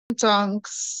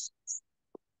Thanks.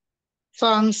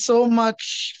 Thanks so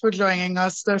much for joining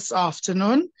us this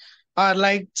afternoon. I'd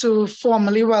like to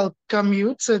formally welcome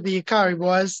you to the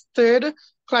Cari-Bois third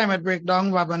Climate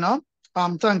Breakdown webinar.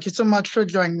 Thank you so much for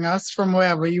joining us from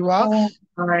wherever you are.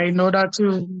 I know that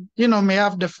you may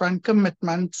have different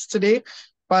commitments today,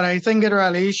 but I think it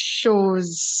really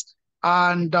shows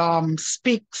and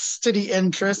speaks to the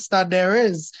interest that there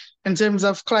is in terms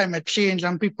of climate change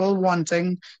and people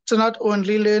wanting to not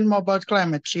only learn more about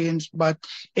climate change, but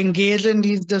engage in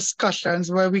these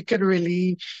discussions where we could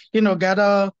really, get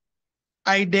a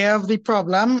idea of the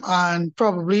problem and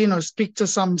probably, speak to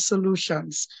some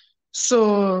solutions.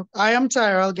 So I am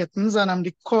Tyrell Gittins and I'm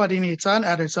the coordinator and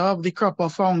editor of the Cropper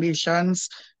Foundation's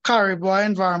Cari-Bois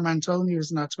Environmental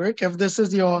News Network. If this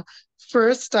is your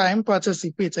first time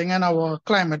participating in our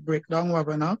Climate Breakdown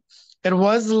webinar, it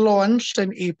was launched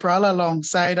in April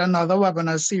alongside another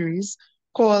webinar series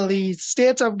called the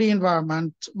State of the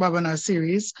Environment webinar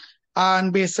series.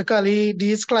 And basically,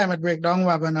 these climate breakdown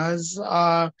webinars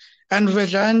are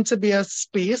envisioned to be a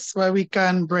space where we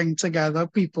can bring together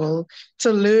people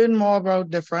to learn more about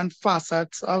different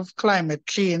facets of climate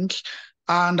change.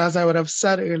 And as I would have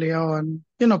said earlier on,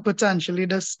 potentially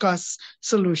discuss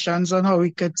solutions on how we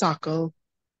could tackle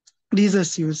these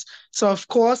issues. So, of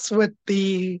course, with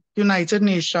the United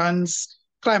Nations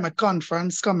climate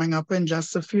conference coming up in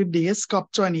just a few days,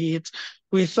 COP28,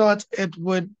 we thought it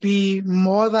would be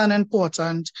more than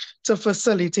important to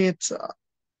facilitate,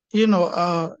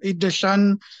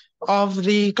 edition of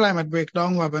the climate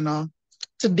breakdown webinar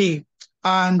today.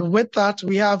 And with that,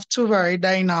 we have two very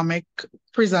dynamic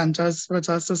presenters with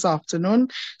us this afternoon.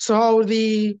 So how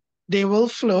the day will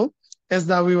flow is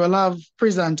that we will have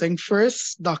presenting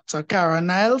first Dr.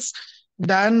 Niles,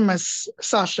 then Ms.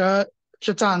 Sasha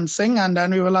Jattansingh, and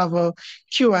then we will have a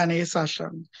Q&A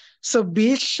session. So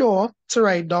be sure to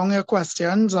write down your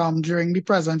questions during the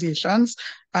presentations,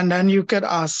 and then you could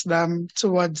ask them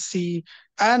towards the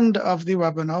end of the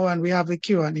webinar when we have the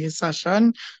Q&A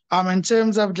session. In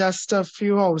terms of just a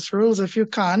few house rules, if you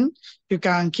can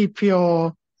keep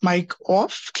your mic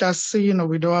off, just so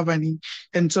we don't have any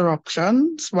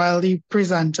interruptions while the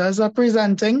presenters are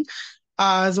presenting,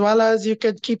 as well as you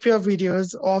could keep your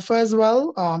videos off as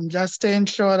well, just to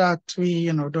ensure that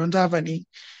we, don't have any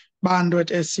bandwidth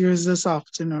issues this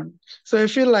afternoon. So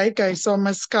if you like, I saw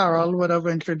Miss Carol would have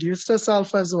introduced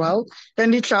herself as well. In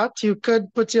the chat, you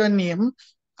could put your name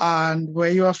and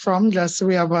where you are from, just so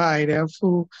we have an idea of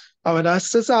who are with us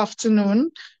this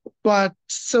afternoon. But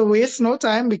so waste no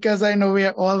time, because I know we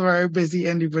are all very busy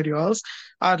individuals.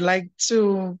 I'd like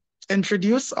to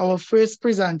introduce our first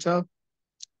presenter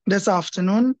this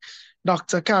afternoon,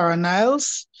 Dr.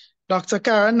 Niles.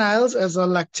 Dr. Niles is a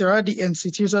lecturer at the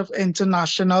Institute of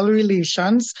International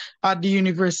Relations at the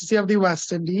University of the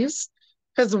West Indies.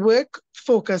 His work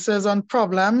focuses on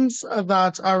problems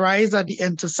that arise at the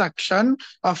intersection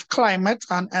of climate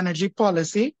and energy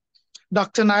policy.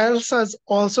 Dr. Niles has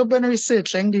also been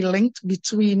researching the link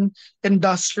between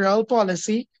industrial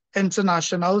policy,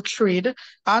 international trade,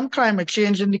 and climate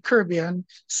change in the Caribbean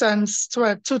since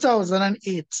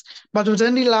 2008. But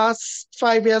within the last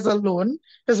 5 years alone,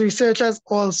 his research has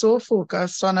also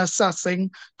focused on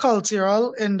assessing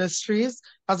cultural industries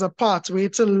as a pathway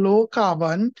to low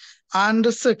carbon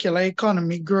and circular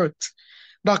economy growth.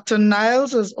 Dr.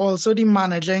 Niles is also the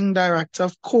managing director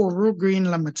of Koru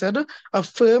Green Limited, a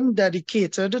firm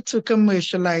dedicated to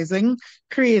commercializing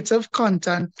creative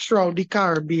content throughout the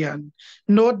Caribbean.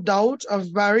 No doubt a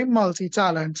very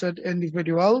multi-talented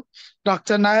individual,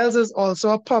 Dr. Niles is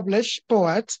also a published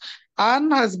poet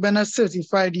and has been a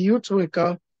certified youth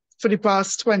worker for the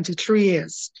past 23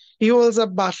 years. He holds a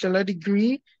bachelor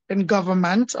degree in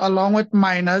government, along with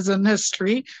minors in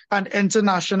history and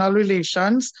international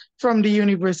relations from the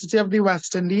University of the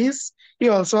West Indies. He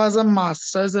also has a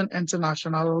master's in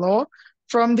international law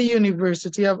from the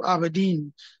University of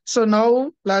Aberdeen. So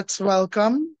now let's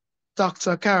welcome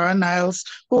Dr. Niles,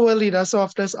 who will lead us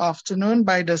off this afternoon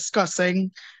by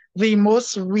discussing the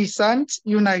most recent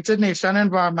United Nations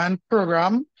Environment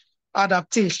Program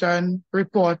Adaptation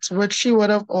report, which she would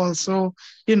have also,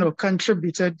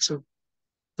 contributed to.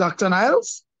 Dr.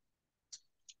 Niles?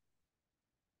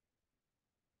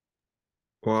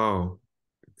 Wow.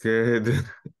 Good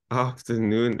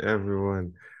afternoon,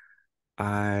 everyone.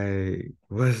 I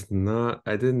didn't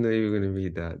know you were going to be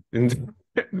that.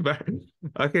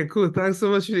 Okay, cool. Thanks so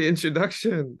much for the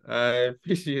introduction. I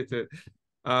appreciate it.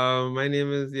 My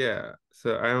name is,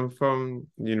 so I am from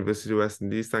University of West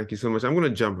Indies. Thank you so much. I'm going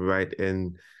to jump right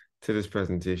in to this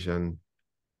presentation.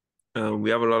 We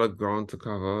have a lot of ground to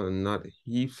cover and not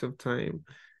heaps of time.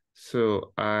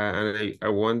 So I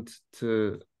want us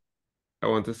to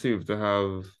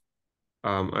have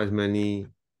as many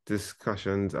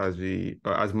discussions as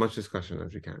or as much discussion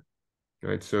as we can.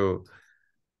 Right. So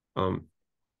um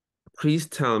please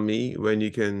tell me when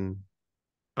you can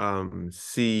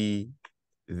see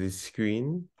the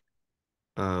screen.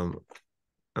 I'm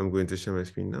going to share my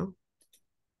screen now.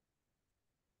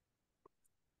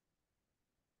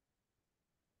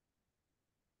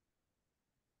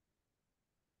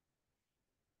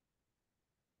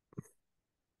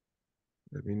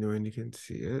 Let me know when you can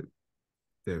see it.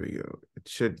 There we go.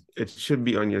 It should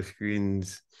be on your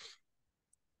screens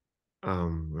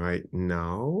right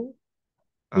now.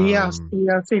 Yes, we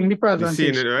are seeing the You're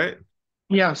seeing it, presentation. right?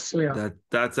 Yes, we are.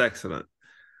 That's excellent.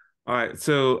 All right,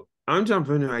 so I'm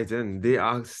jumping right in. They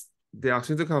asked me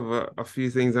to cover a few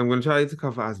things. I'm going to try to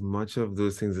cover as much of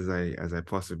those things as I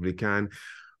possibly can.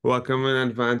 Welcome in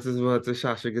advance as well to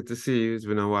Sasha. Good to see you. It's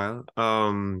been a while.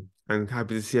 I'm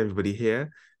happy to see everybody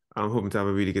here. I'm hoping to have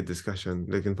a really good discussion.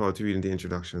 Looking forward to reading the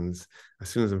introductions as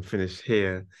soon as I'm finished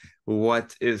here.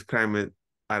 What is climate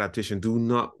adaptation? Do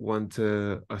not want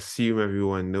to assume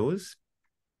everyone knows.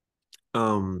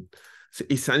 So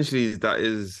essentially, that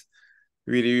is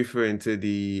really referring to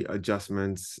the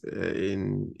adjustments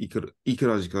in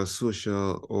ecological,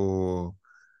 social, or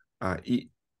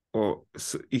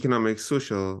economic,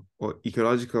 social, or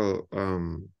ecological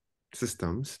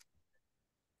systems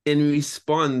in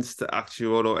response to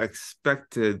actual or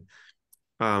expected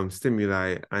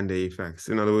stimuli and their effects.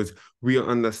 In other words, we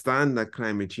understand that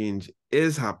climate change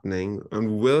is happening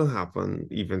and will happen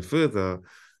even further.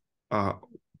 Uh,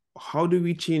 how do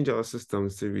we change our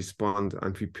systems to respond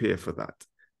and prepare for that?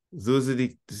 This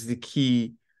is the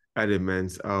key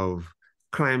elements of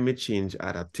climate change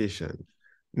adaptation.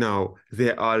 Now,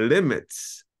 there are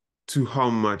limits to how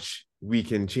much we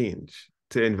can change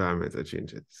to environmental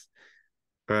changes,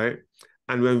 right?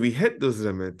 And when we hit those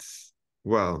limits,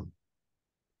 well,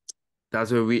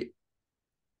 that's where we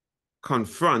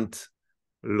confront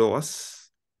losses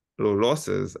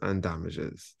and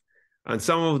damages. And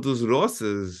some of those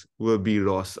losses will be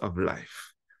loss of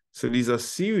life. So these are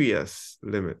serious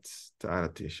limits to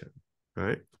adaptation,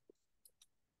 right?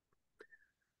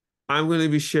 I'm going to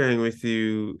be sharing with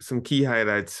you some key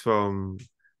highlights of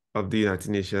the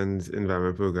United Nations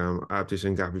Environment Programme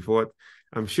Adaptation Gap Report.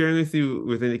 I'm sharing with you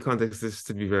within the context this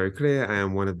to be very clear. I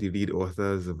am one of the lead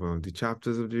authors of one of the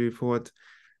chapters of the report.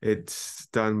 It's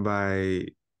done by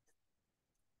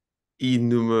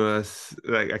numerous,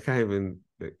 like I can't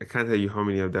tell you how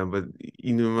many of them, but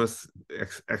numerous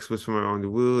experts from around the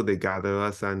world. They gather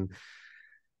us and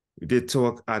they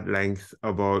talk at length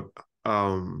about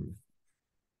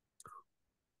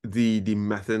the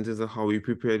methods of how we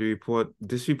prepare the report.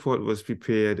 This report was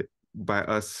prepared by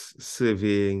us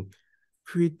surveying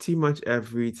pretty much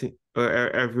everything,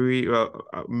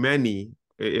 many,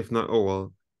 if not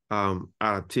all,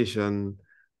 adaptation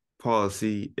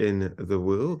policy in the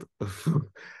world.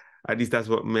 At least that's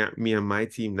what me and my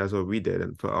team, that's what we did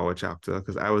for our chapter,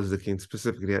 because I was looking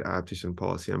specifically at adaptation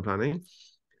policy and planning.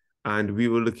 And we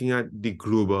were looking at the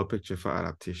global picture for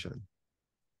adaptation.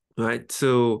 Right.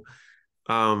 So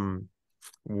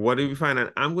what did we find?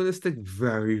 And I'm going to stick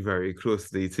very, very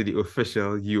closely to the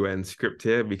official UN script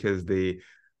here because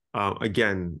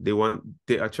again,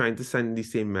 they are trying to send the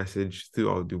same message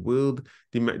throughout the world.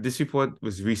 This report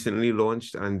was recently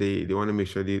launched, and they want to make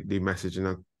sure the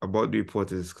messaging about the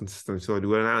report is consistent. So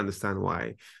do I understand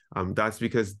why? That's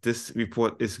because this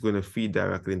report is going to feed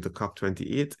directly into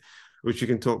COP28, which you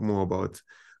can talk more about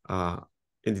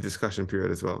in the discussion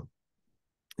period as well.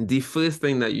 The first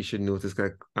thing that you should notice,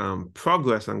 like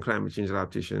progress on climate change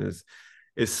adaptation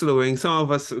is slowing. Some of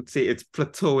us would say it's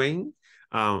plateauing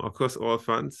across all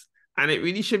fronts, and it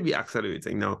really should be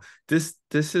accelerating. Now, this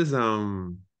is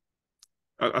a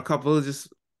couple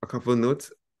of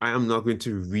notes. I am not going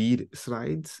to read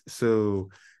slides, so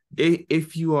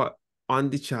if you are on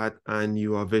the chat and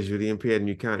you are visually impaired and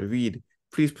you can't read,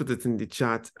 please put it in the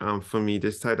chat for me.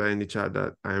 Just type that in the chat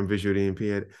that I am visually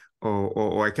impaired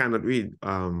or I cannot read.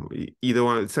 Either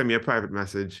one, send me a private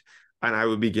message and I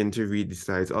will begin to read the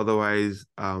slides. Otherwise,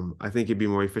 I think it'd be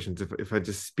more efficient if I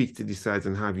just speak to the slides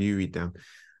and have you read them.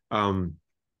 I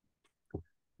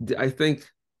think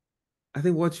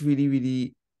what's really,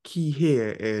 really key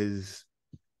here is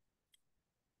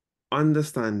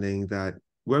understanding that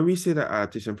when we say that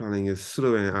adaptation planning is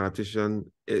slowing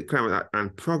climate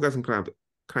and progress in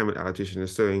climate adaptation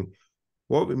is slowing,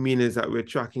 what we mean is that we're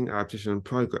tracking adaptation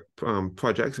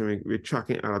projects and we're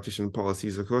tracking adaptation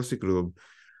policies across the globe.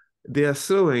 They are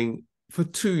slowing for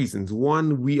two reasons.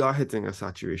 One, we are hitting a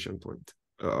saturation point.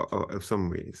 of some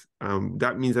ways.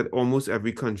 That means that almost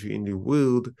every country in the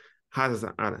world has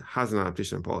an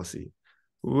adaptation policy,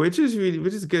 which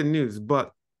is good news.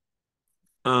 But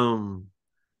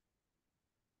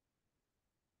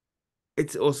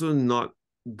it's also not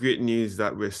great news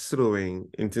that we're slowing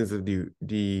in terms of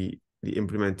the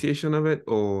implementation of it,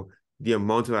 or the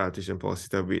amount of adaptation policies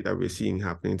that we're seeing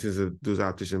happening in terms of those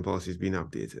adaptation policies being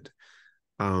updated.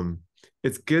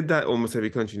 It's good that almost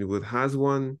every country in the world has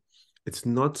one. It's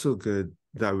not so good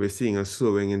that we're seeing a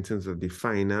slowing in terms of the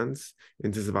finance,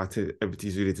 in terms of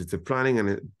activities related to planning, and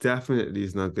it definitely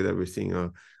is not good that we're seeing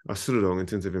a slowdown in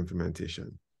terms of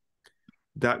implementation.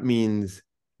 That means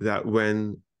that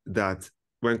when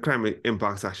climate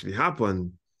impacts actually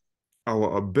happen,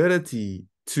 our ability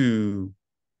to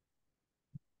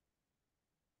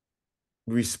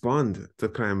respond to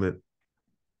climate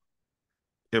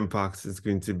impacts is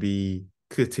going to be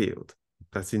curtailed.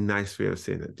 That's a nice way of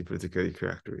saying it, the politically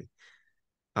correct way.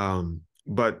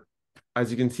 But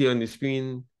as you can see on the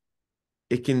screen,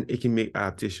 it can make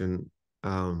adaptation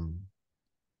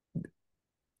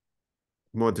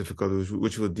more difficult,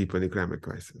 which will deepen the climate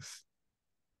crisis.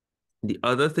 The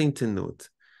other thing to note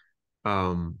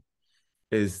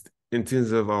is in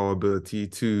terms of our ability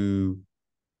to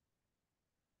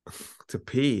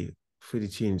pay for the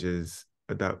changes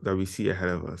that we see ahead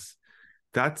of us.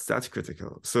 That's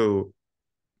critical. So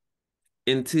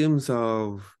in terms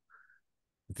of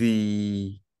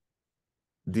the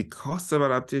cost of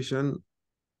adaptation,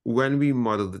 when we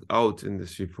modeled it out in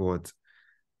this report,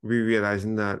 we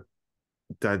realizing that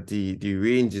the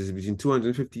range is between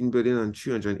 $215 billion and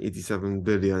 $387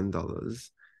 billion.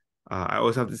 I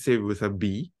always have to say with a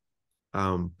B,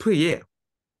 per year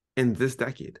in this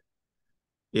decade.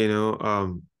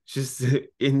 Just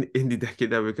in the decade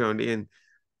that we're currently in,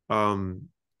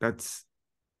 that's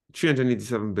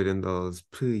 $387 billion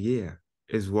per year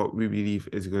is what we believe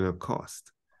is going to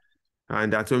cost.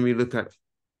 And that's when we look at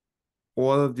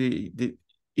all of the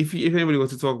if anybody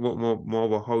wants to talk about more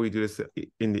about how we do this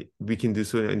we can do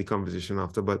so in the conversation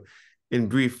after. But in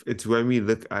brief, it's when we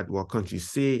look at what countries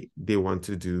say they want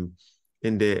to do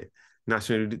in their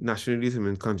nationalism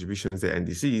and contributions, their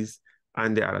NDCs,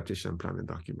 and their adaptation planning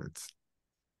documents.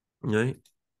 Right?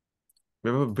 We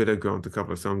have a bit of ground to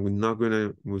cover, so I'm not going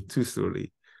to move too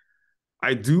slowly.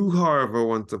 I do, however,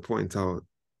 want to point out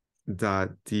that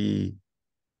the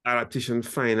adaptation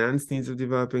finance needs of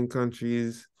developing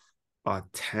countries are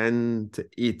 10 to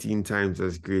 18 times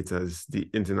as great as the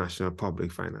international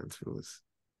public finance flows.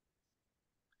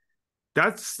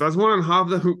 That's more than half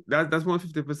that's more than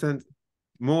 50%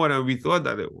 more than we thought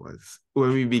that it was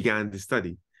when we began the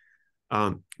study.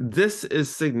 This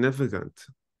is significant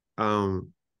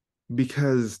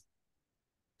because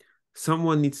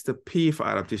someone needs to pay for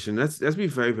adaptation. Let's be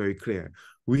very, very clear.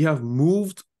 We have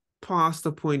moved past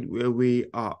the point where we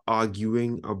are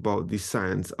arguing about the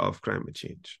science of climate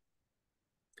change.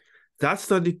 That's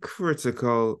not the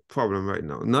critical problem right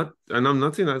now. And I'm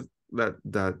not saying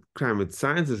that climate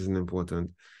science isn't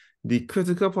important. The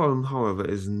critical problem, however,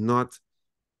 is not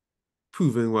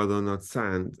proving whether or not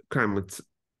climate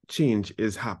change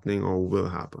is happening or will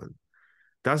happen.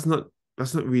 That's not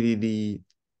really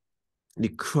the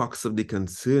crux of the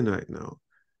concern right now.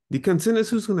 The concern is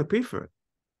who's going to pay for it.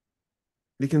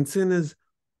 The concern is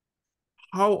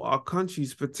how are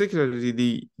countries, particularly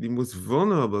the most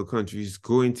vulnerable countries,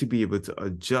 going to be able to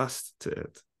adjust to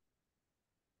it?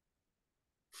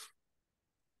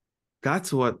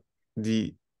 That's what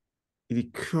the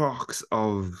crux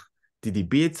of the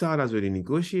debates are. That's where the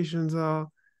negotiations are.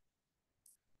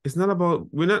 It's not about,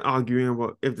 we're not arguing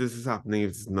about if this is happening, if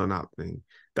it's not happening.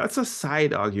 That's a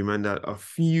side argument that a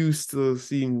few still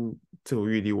seem to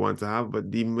really want to have,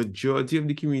 but the majority of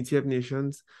the community of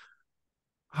nations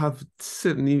have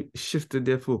certainly shifted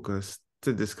their focus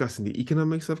to discussing the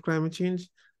economics of climate change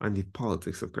and the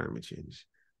politics of climate change.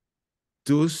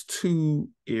 Those two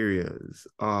areas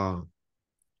are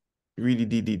really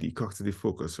the crux of the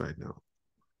focus right now.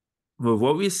 But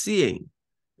what we're seeing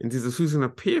in terms of who's going to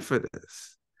pay for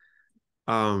this,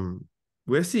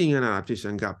 we're seeing an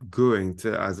adaptation gap growing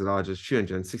to as large as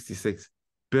 $366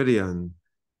 billion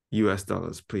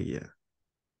per year.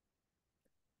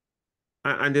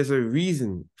 And there's a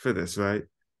reason for this, right?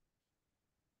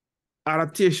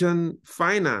 Adaptation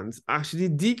finance actually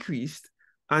decreased,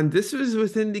 and this was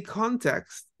within the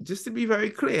context, just to be very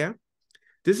clear,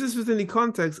 this is within the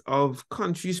context of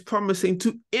countries promising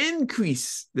to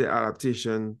increase their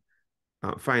adaptation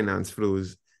finance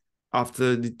flows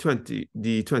after the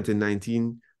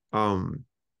 2019,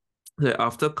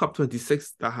 after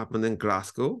COP26 that happened in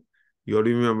Glasgow, You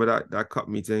already remember that COP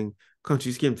meeting.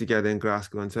 Countries came together in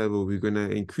Glasgow and said, well, we're going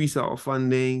to increase our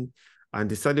funding, and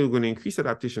decided we're going to increase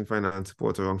adaptation finance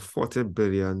support around $40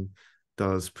 billion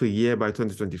per year by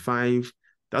 2025.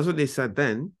 That's what they said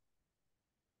then.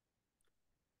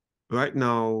 Right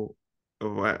now,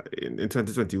 in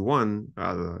 2021,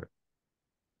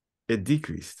 it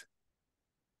decreased.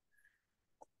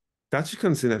 That should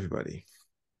concern everybody,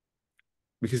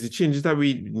 because the changes that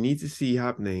we need to see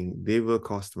happening, they will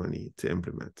cost money to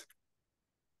implement.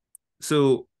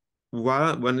 So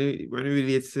when it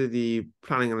relates to the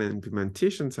planning and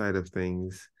implementation side of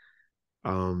things,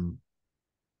 what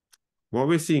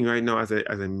we're seeing right now, as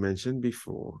I mentioned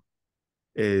before,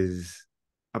 is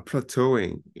a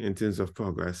plateauing in terms of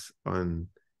progress on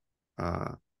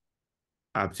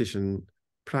adaptation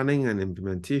planning and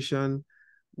implementation.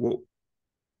 Well,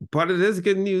 but it is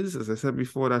good news, as I said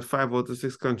before, that 5 out of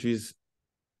 6 countries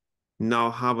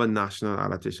now have a national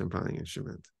adaptation planning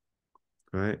instrument,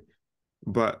 right?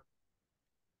 But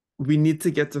we need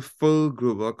to get to full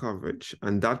global coverage,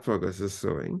 and that progress is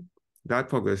slowing. That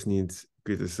progress needs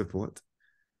greater support.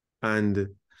 And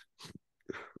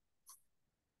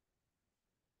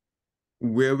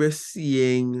where we're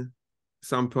seeing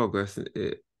some progress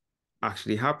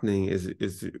actually happening is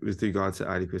with regard to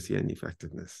adequacy and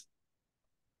effectiveness,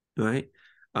 right?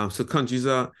 So countries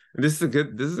are, this is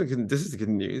good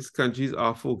news. Countries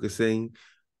are focusing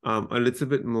a little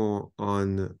bit more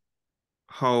on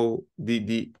how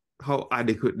how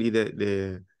adequately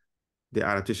the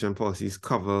adaptation policies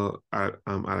cover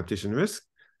adaptation risk,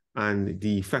 and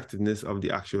the effectiveness of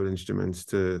the actual instruments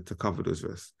to cover those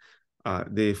risks.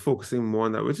 They're focusing more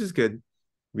on that, which is good.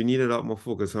 We need a lot more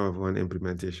focus, however, on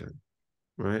implementation,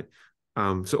 right?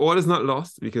 So all is not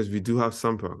lost, because we do have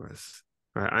some progress.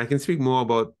 Right? I can speak more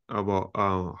about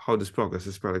how this progress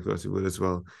is spread across the world as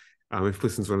well, if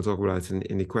persons want to talk about it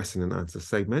in the question and answer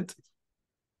segment.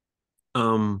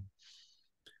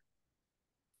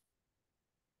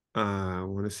 I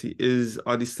want to see,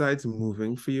 are the slides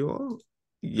moving for you all?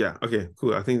 Yeah, okay,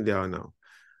 cool. I think they are now.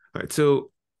 All right,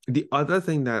 so the other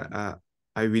thing that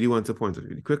I really want to point out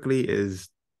really quickly is,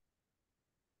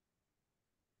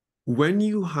 when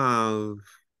you have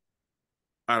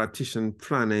adaptation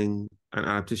planning and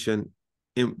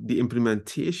the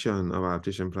implementation of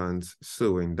adaptation plans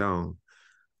slowing down,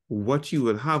 what you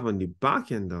will have on the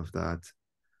back end of that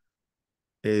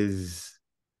is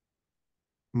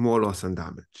more loss and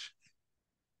damage.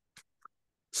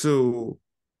 So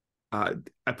I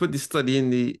put the study in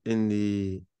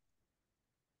the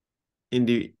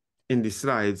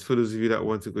slides for those of you that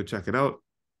want to go check it out.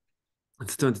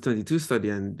 It's a 2022 study,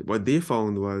 and what they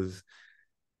found was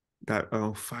that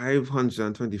around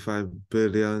 $525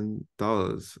 billion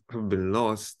have been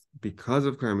lost because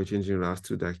of climate change in the last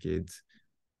 2 decades.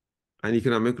 And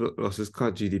economic losses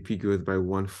cut GDP growth by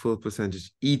 1 full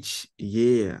percentage each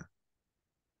year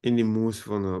in the most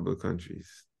vulnerable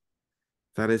countries.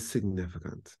 That is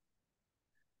significant.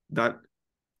 That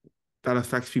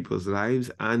affects people's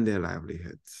lives and their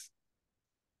livelihoods.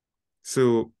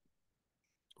 So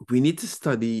we need to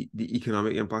study the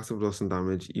economic impacts of loss and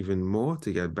damage even more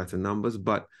to get better numbers.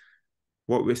 But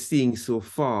what we're seeing so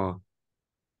far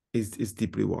is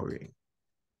deeply worrying.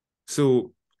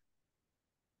 So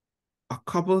a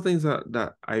couple of things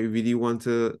that I really want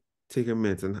to take a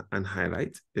minute and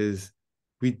highlight is,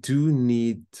 we do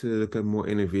need to look at more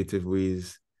innovative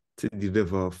ways to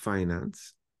deliver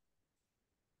finance.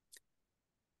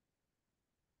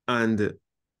 And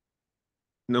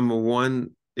number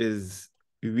one is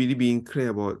really being clear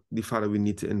about the fact that we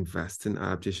need to invest in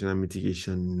adaptation and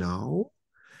mitigation now,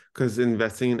 because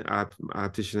investing in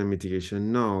adaptation and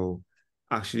mitigation now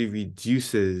actually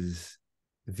reduces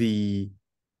the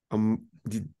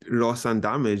loss and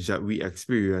damage that we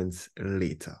experience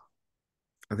later.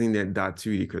 I think that's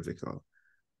really critical.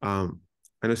 I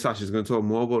know Sasha is going to talk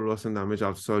more about loss and damage.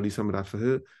 I've studied some of that for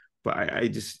her, but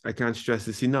I can't stress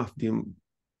this enough.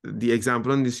 The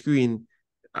example on the screen,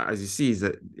 as you see, is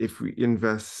that if we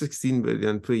invest 16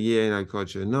 billion per year in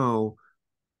agriculture now,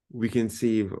 we can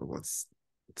save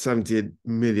 78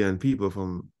 million people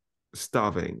from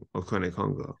starving or chronic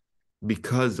hunger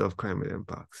because of climate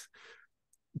impacts.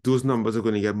 Those numbers are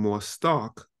going to get more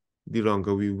stark the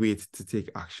longer we wait to take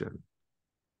action,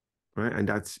 right? And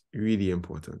that's really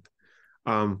important.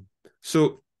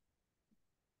 So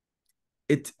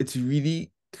it's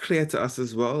really clear to us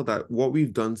as well that what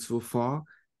we've done so far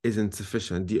is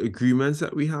insufficient. The agreements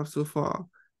that we have so far,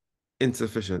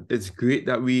 insufficient. It's great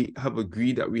that we have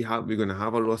agreed that we're going to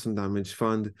have a loss and damage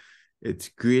fund. It's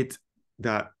great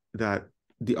that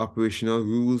the operational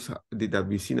rules, that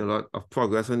we've seen a lot of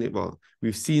progress on it. Well,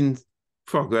 we've seen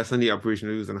progress on the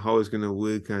operational rules and how it's going to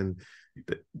work, and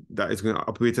that it's going to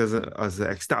operate as an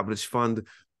established fund.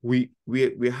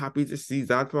 We're happy to see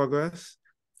that progress.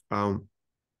 But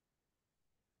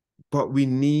we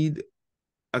need,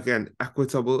 again,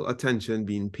 equitable attention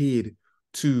being paid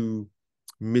to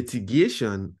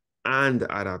mitigation and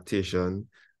adaptation.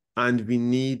 And we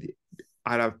need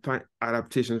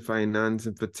adaptation finance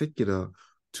in particular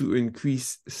to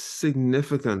increase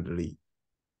significantly,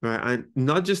 right? And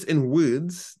not just in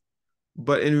words,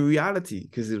 but in reality,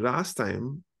 because the last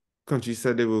time countries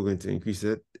said they were going to increase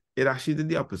it, it actually did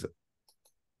the opposite.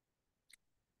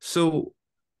 So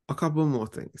a couple more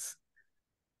things.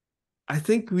 I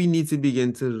think we need to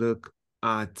begin to look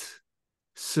at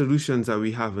solutions that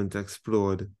we haven't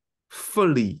explored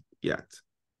fully yet,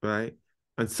 right?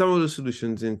 And some of the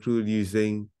solutions include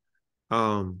using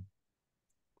more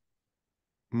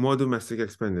domestic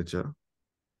expenditure,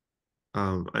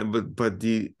 but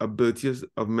the ability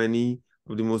of many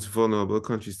of the most vulnerable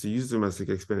countries to use domestic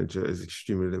expenditure is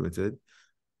extremely limited.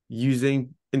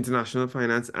 Using international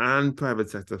finance and private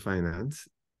sector finance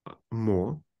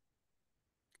more,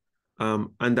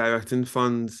 and directing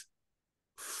funds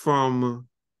from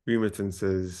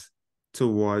remittances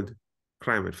toward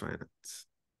climate finance.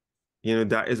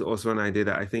 That is also an idea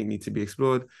that I think needs to be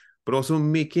explored, but also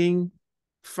making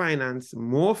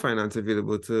more finance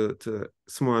available to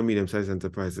small and medium-sized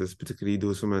enterprises, particularly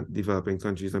those from developing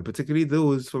countries, and particularly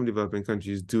those from developing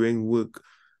countries doing work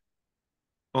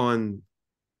on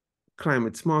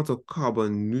climate smart or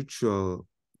carbon neutral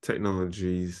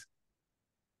technologies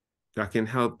that can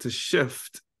help to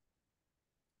shift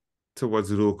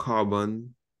towards low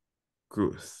carbon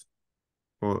growth.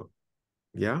 I'll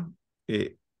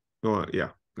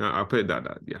put it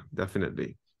that, yeah,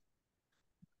 definitely.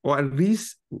 Or at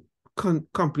least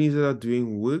companies that are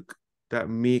doing work that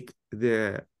make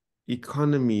their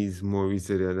economies more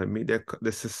resilient, that make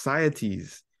their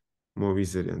societies more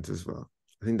resilient as well.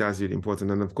 I think that's really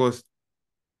important. And of course,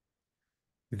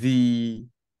 the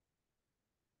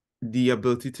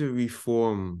ability to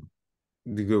reform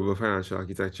the global financial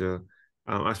architecture,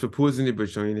 as proposed in the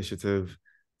Bridgetown Initiative.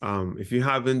 If you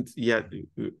haven't yet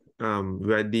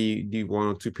read the 1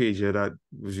 or 2 pager that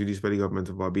was released by the government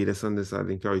of Barbados on this, I'd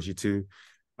encourage you to.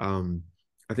 I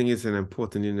think it's an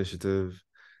important initiative.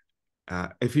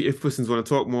 If persons want to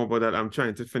talk more about that, I'm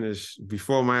trying to finish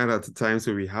before my allotted time,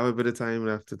 so we have a bit of time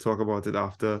left to talk about it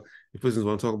after. If persons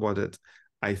want to talk about it,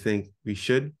 I think we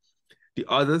should. The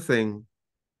other thing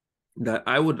that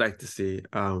I would like to say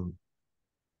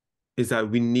is that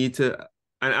we need to,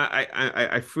 and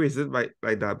I phrase it like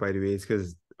that, by the way, it's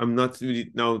because I'm not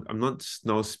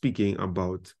now speaking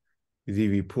about the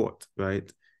report,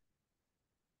 right?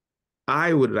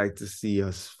 I would like to see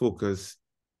us focus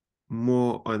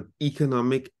more on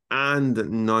economic and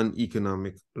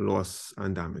non-economic loss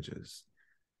and damages.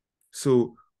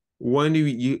 So when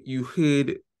you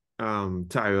heard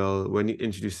Tyrell, when you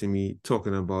introduced me,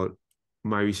 talking about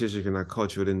my research looking at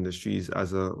cultural industries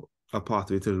as a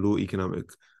pathway to a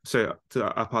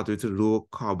pathway to low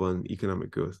carbon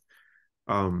economic growth.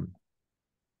 And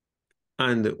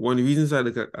one of the reasons I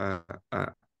look at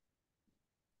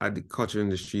the cultural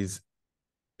industries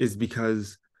is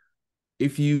because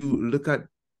if you look at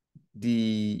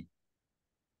the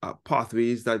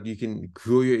pathways that you can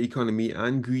grow your economy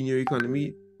and green your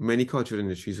economy, many cultural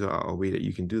industries are a way that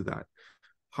you can do that.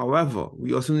 However,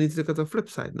 we also need to look at the flip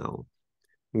side now.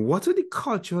 What are the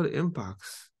cultural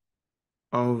impacts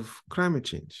of climate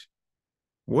change?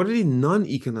 What are the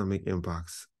non-economic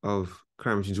impacts of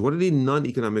climate change? What are the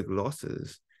non-economic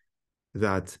losses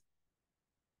that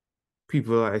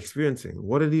people are experiencing?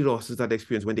 What are the losses that they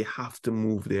experience when they have to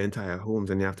move their entire homes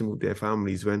and they have to move their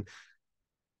families, when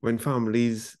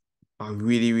families are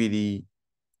really, really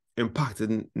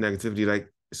impacted negatively? Like,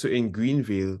 so in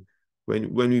Greenville,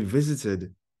 when we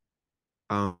visited,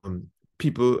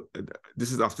 people,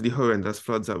 this is after the horrendous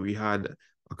floods that we had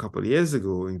a couple of years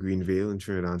ago in Greenville in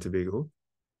Trinidad and Tobago,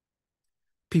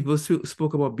 people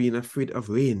spoke about being afraid of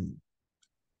rain.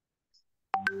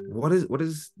 What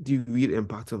is the real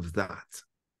impact of that?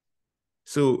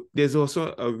 So there's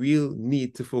also a real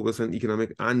need to focus on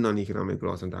economic and non-economic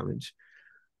loss and damage.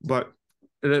 But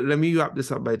let me wrap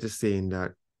this up by just saying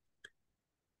that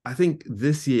I think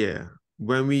this year,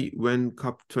 when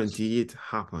COP28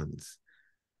 happens,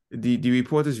 the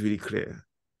report is really clear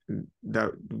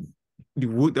that the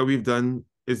work that we've done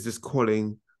is just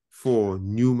calling for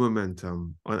new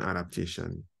momentum on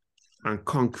adaptation and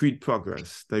concrete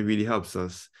progress that really helps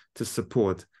us to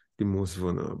support the most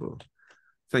vulnerable.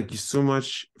 Thank you so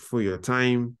much for your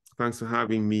time. Thanks for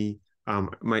having me.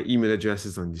 My email address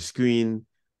is on the screen.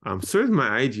 So is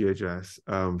my IG address,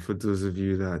 for those of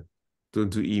you that don't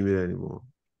do email anymore.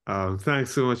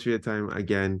 Thanks so much for your time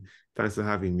again. Thanks for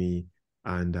having me,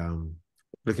 and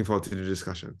looking forward to the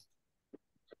discussion.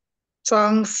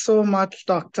 Thanks so much,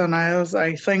 Dr. Niles.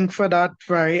 I think for that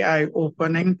very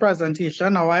eye-opening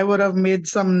presentation. Now, I would have made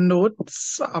some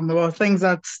notes about things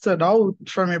that stood out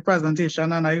from your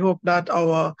presentation, and I hope that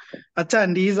our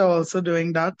attendees are also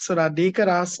doing that so that they could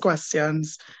ask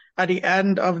questions at the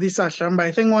end of the session. But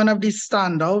I think one of the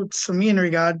standouts for me in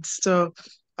regards to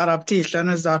adaptation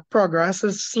is that progress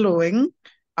is slowing.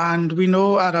 And we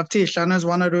know adaptation is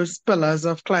one of those pillars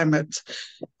of climate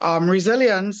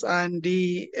resilience, and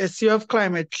the issue of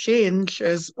climate change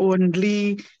is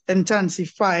only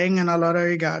intensifying in a lot of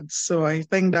regards. So I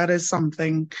think that is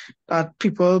something that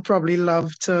people probably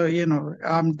love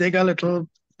to, dig a little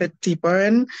bit deeper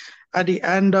in at the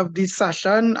end of the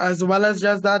session, as well as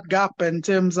just that gap in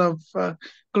terms of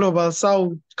global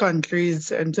South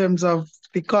countries, in terms of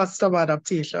the cost of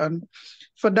adaptation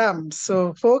for them.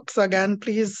 So folks, again,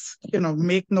 please,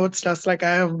 make notes just like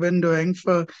I have been doing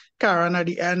for Keron at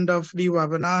the end of the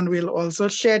webinar, and we'll also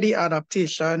share the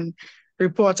adaptation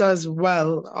report as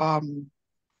well.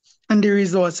 And the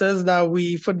resources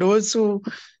that for those who,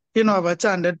 have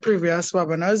attended previous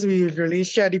webinars, we usually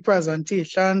share the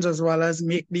presentations as well as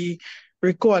make the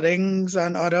recordings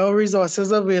and other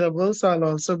resources available. So I'll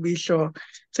also be sure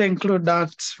to include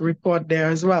that report there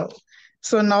as well.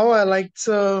 So now I'd like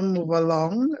to move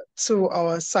along to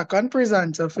our second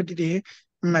presenter for today,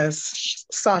 Ms.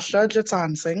 Sasha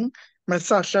Jattansingh. Ms.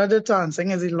 Sasha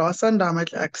Jattansingh is a loss and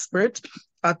damage expert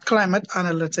at Climate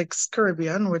Analytics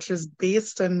Caribbean, which is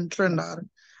based in Trinidad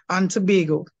and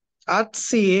Tobago. At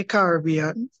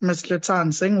Caribbean, Ms.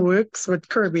 Jattansingh works with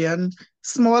Caribbean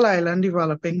small island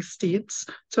developing states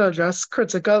to address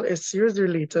critical issues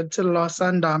related to loss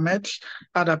and damage,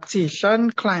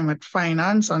 adaptation, climate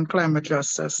finance, and climate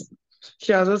justice.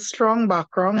 She has a strong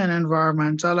background in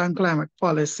environmental and climate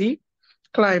policy,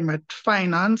 climate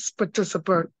finance,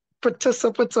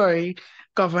 participatory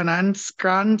governance,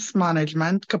 grants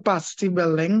management, capacity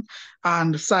building,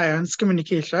 and science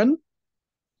communication.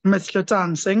 Ms.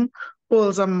 Jattansingh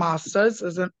holds a master's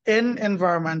in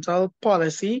environmental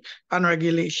policy and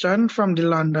regulation from the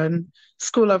London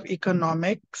School of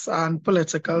Economics and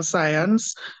Political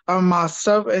Science, a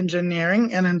Master of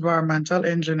Engineering in Environmental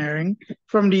Engineering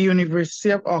from the University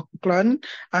of Auckland,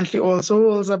 and she also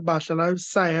holds a Bachelor of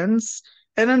Science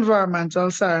in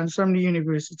Environmental Science from the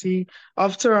University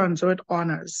of Toronto with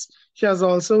honors. She has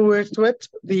also worked with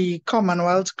the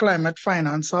Commonwealth Climate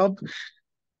Finance Hub,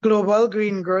 Global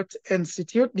Green Growth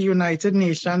Institute, the United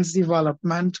Nations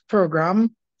Development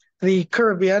Programme, the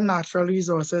Caribbean Natural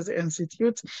Resources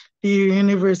Institute, the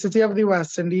University of the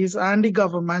West Indies, and the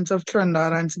government of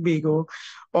Trinidad and Tobago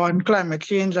on climate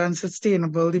change and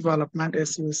sustainable development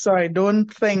issues. So I don't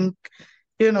think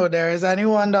there is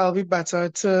anyone that will be better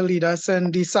to lead us in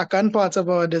the second part of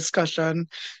our discussion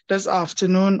this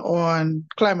afternoon on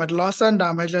climate loss and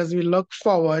damage as we look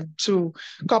forward to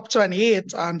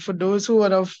COP28. And for those who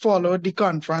would have followed the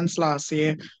conference last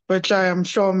year, which I am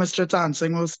sure Mr.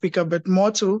 Jattansingh will speak a bit more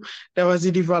to, there was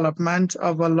the development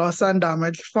of a loss and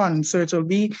damage fund. So it will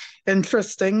be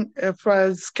interesting if,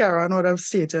 as Keron would have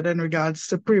stated in regards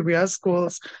to previous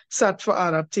goals set for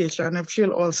adaptation, if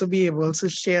she'll also be able to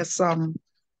share some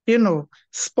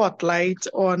spotlight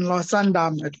on loss and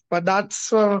damage. But that's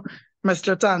for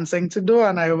Mr. Jattansingh to do,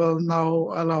 and I will now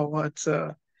allow her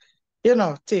to,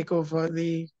 take over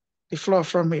the floor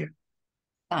from here.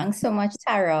 Thanks so much,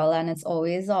 Tyrell, and it's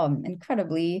always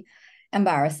incredibly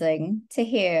embarrassing to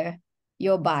hear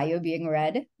your bio being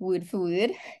read word for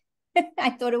word.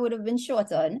 I thought it would have been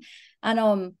shortened.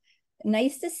 And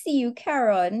nice to see you,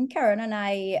 Keron. Keron and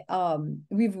I,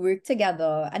 we've worked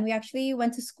together, and we actually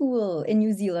went to school in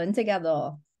New Zealand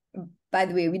together. By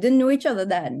the way, we didn't know each other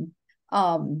then.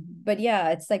 But yeah,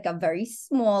 it's like a very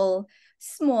small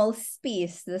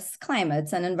space, this climate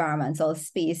and environmental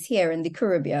space here in the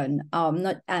Caribbean,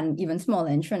 and even smaller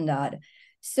in Trinidad.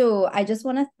 So I just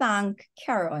want to thank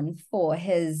Keron for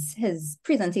his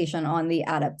presentation on the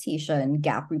adaptation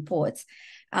gap report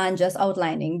and just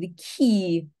outlining the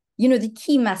key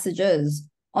messages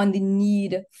on the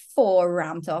need for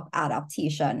ramped up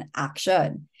adaptation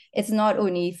action. It's not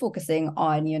only focusing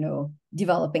on,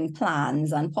 developing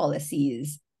plans and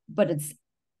policies, but it's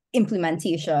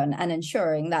implementation and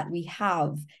ensuring that we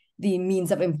have the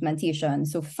means of implementation,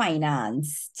 so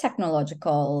finance,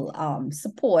 technological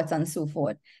support, and so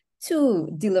forth, to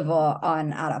deliver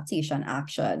on adaptation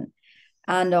action.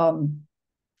 And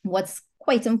what's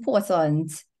quite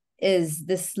important is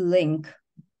this link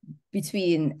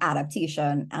between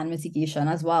adaptation and mitigation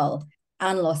as well,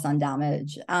 and loss and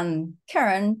damage. And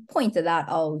Keron pointed that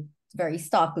out very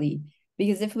starkly,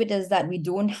 because if it is that we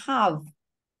don't have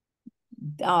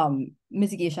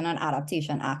mitigation and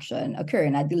adaptation action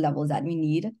occurring at the levels that we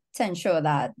need to ensure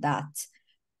that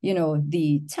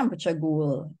the temperature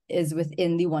goal is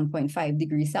within the 1.5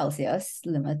 degrees Celsius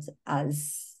limit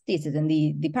as stated in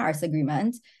the Paris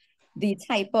Agreement, the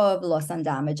type of loss and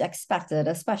damage expected,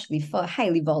 especially for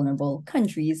highly vulnerable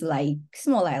countries like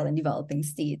small island developing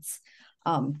states,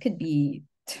 could be,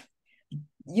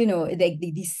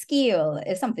 the scale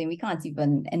is something we can't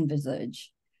even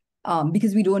envisage.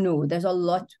 Because we don't know. There's a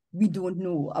lot we don't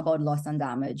know about loss and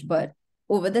damage. But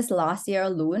over this last year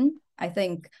alone, I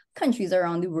think countries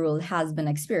around the world has been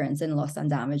experiencing loss and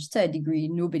damage to a degree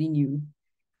nobody knew.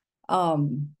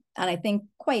 And I think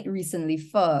quite recently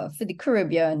for the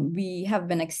Caribbean, we have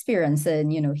been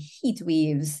experiencing, heat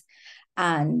waves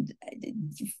and,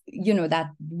 that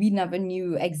we never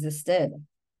knew existed,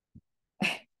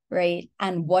 right?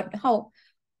 And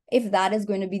if that is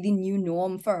going to be the new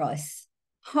norm for us,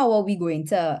 how are we going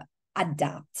to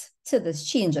adapt to this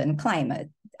change in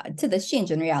climate, to this change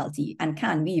in reality? And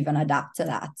can we even adapt to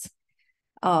that,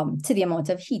 to the amount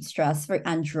of heat stress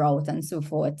and drought and so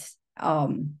forth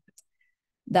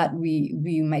that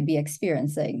we might be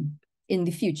experiencing in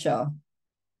the future?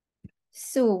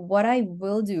 So what I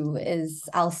will do is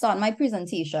I'll start my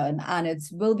presentation, and it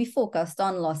will be focused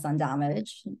on loss and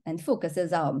damage. And focus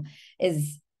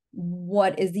is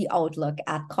what is the outlook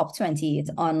at COP28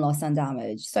 on loss and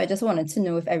damage. So I just wanted to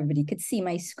know if everybody could see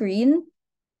my screen.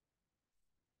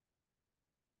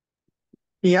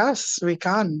 Yes, we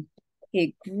can.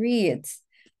 Okay, great.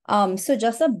 So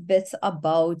just a bit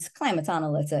about climate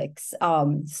analytics.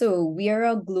 So we are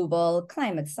a global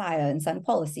climate science and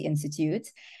policy institute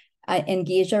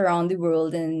engaged around the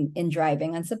world in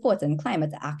driving and supporting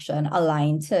climate action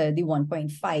aligned to the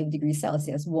 1.5 degrees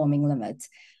Celsius warming limit.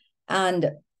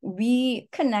 And we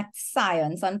connect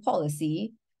science and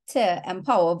policy to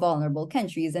empower vulnerable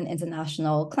countries in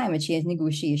international climate change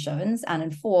negotiations and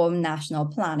inform national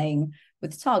planning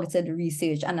with targeted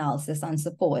research, analysis, and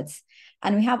support.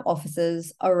 And we have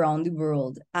offices around the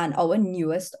world. And our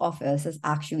newest office is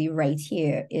actually right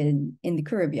here in the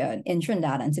Caribbean, in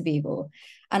Trinidad and Tobago.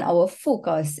 And our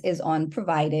focus is on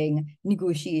providing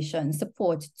negotiation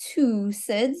support to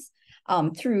SIDS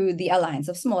through the Alliance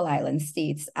of Small Island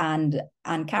States and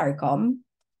CARICOM,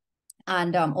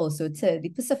 and also to the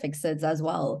Pacific SIDS as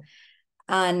well.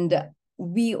 And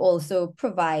we also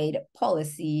provide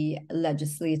policy,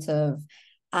 legislative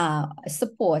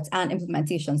support and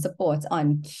implementation support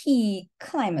on key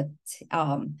climate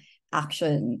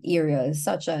action areas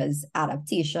such as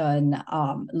adaptation,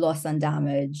 loss and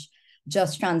damage,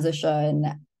 just transition,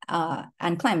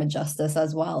 and climate justice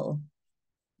as well.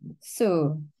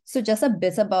 So just a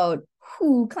bit about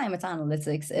who Climate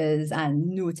Analytics is, and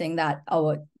noting that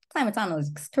our Climate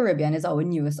Analytics Caribbean is our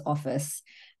newest office,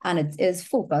 and it is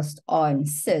focused on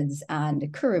SIDS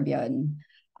and Caribbean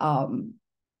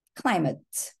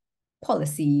climate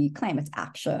policy, climate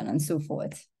action, and so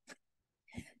forth.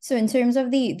 So in terms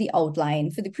of the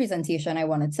outline for the presentation, I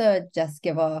wanted to just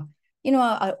give an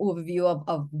overview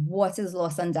of what is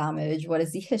loss and damage, what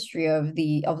is the history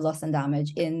of loss and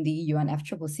damage in the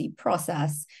UNFCCC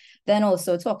process, then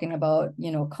also talking about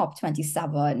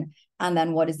COP27, and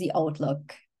then what is the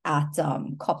outlook at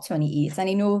COP28.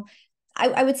 And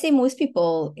I would say most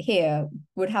people here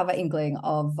would have an inkling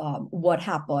of what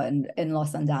happened in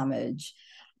loss and damage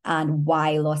and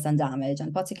why loss and damage,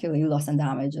 and particularly loss and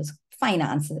damage is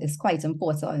finance, is quite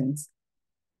important.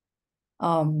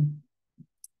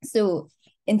 So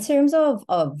in terms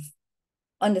of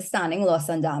understanding loss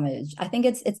and damage, I think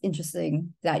it's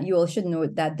interesting that you all should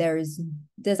note that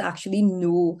there's actually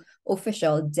no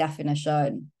official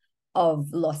definition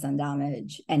of loss and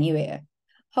damage anywhere.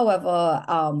 However,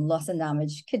 loss and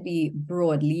damage could be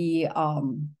broadly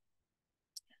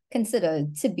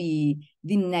considered to be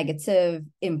the negative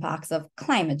impacts of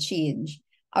climate change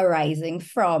arising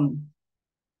from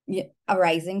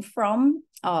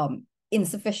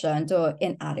insufficient or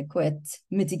inadequate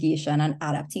mitigation and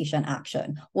adaptation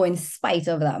action, or in spite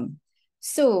of them.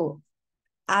 So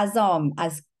as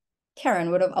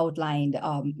Keron would have outlined,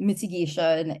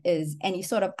 mitigation is any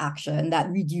sort of action that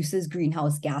reduces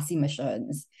greenhouse gas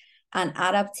emissions, and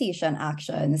adaptation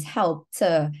actions help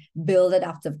to build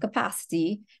adaptive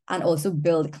capacity and also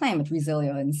build climate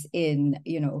resilience in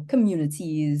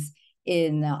communities,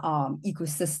 in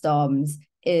ecosystems,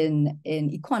 in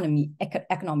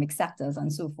economic sectors,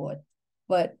 and so forth.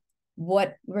 But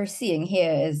what we're seeing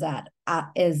here is that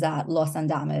loss and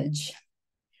damage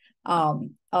are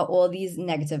all these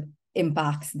negative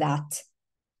impacts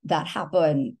that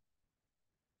happen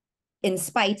in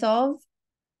spite of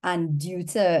and due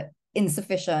to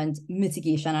insufficient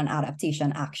mitigation and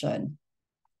adaptation action.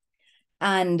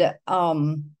 And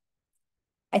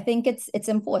I think it's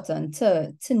important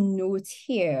to note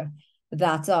here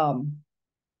that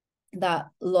that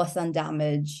loss and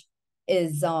damage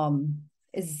is that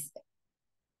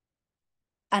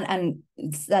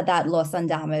loss and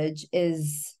damage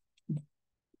is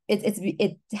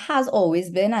it has always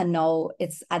been, and now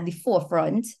it's at the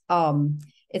forefront.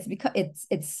 It's because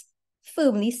it's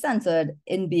firmly centered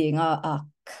in being a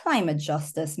climate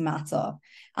justice matter,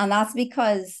 and that's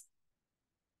because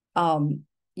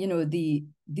the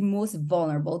most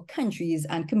vulnerable countries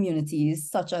and communities,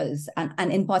 such as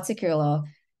and in particular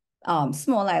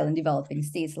small island developing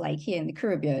states like here in the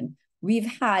Caribbean,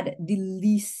 we've had the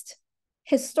least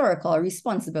historical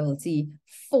responsibility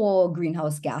for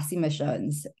greenhouse gas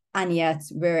emissions, and yet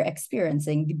we're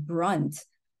experiencing the brunt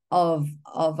of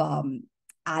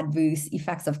adverse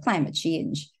effects of climate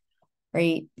change,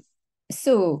 right?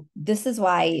 So this is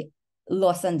why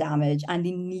loss and damage and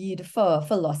the need for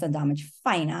loss and damage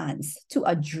finance to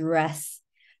address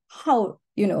how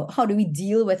do we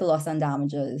deal with loss and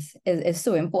damages is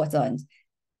so important.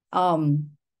 And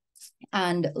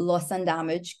loss and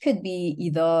damage could be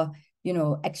either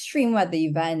extreme weather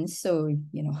events, so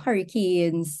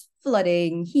hurricanes,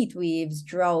 flooding, heat waves,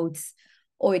 droughts,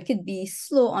 or it could be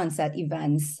slow onset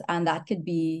events, and that could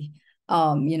be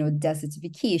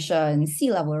desertification,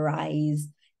 sea level rise,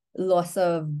 loss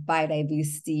of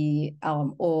biodiversity,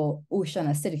 or ocean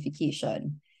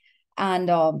acidification. And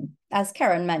as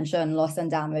Keron mentioned, loss and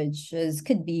damages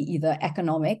could be either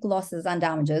economic losses and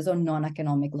damages or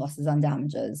non-economic losses and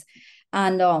damages.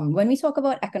 And when we talk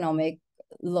about economic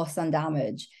loss and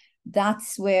damage,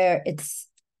 that's where it's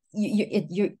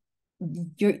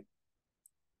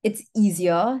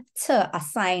easier to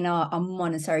assign a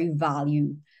monetary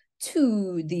value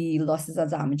to the losses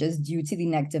and damages due to the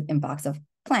negative impacts of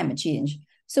climate change.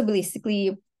 So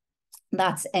basically,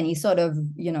 that's any sort of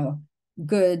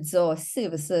goods or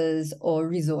services or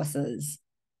resources,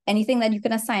 anything that you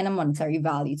can assign a monetary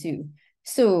value to.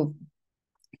 So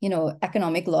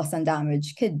economic loss and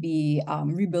damage could be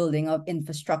rebuilding of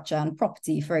infrastructure and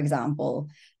property, for example,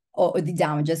 or the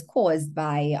damages caused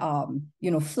by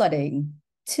flooding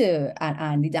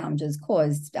and the damages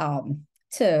caused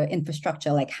to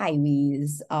infrastructure like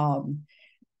highways,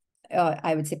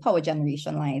 I would say power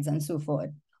generation lines and so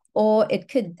forth. Or it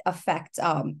could affect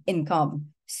income.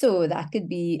 So that could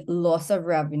be loss of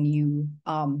revenue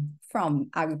from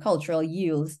agricultural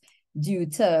yields due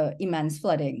to immense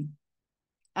flooding.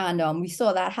 And we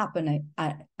saw that happen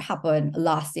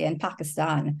last year in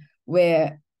Pakistan,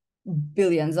 where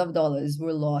billions of dollars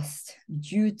were lost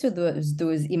due to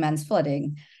those immense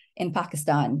flooding in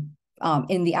Pakistan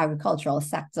in the agricultural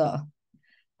sector.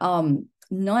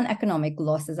 Non-economic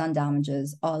losses and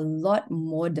damages are a lot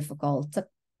more difficult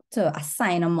to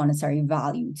assign a monetary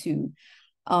value to.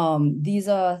 These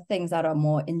are things that are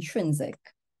more intrinsic,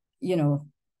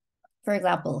 for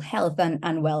example, health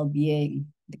and well-being,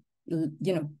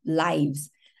 lives.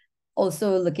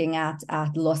 Also looking at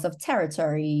loss of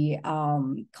territory,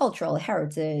 cultural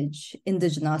heritage,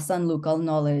 indigenous and local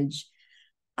knowledge,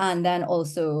 and then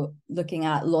also looking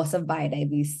at loss of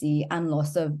biodiversity and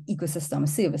loss of ecosystem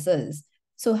services.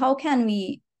 So how can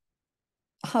we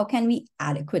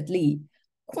adequately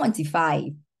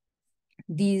quantify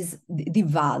the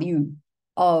value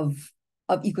of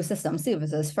ecosystem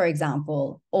services, for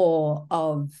example, or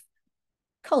of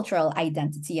cultural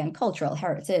identity and cultural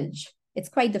heritage? It's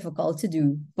quite difficult to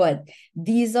do, but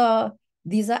these are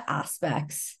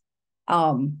aspects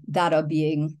that are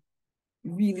being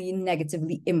really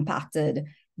negatively impacted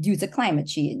due to climate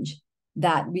change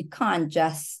that we can't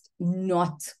just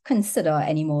not consider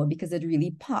anymore, because it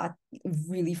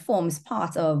really forms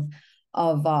part of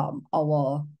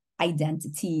our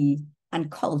identity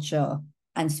and culture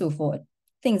and so forth,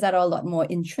 things that are a lot more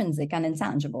intrinsic and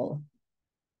intangible.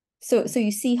 So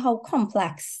you see how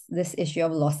complex this issue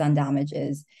of loss and damage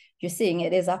is. You're seeing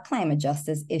it is a climate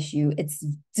justice issue. It's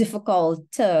difficult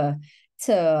to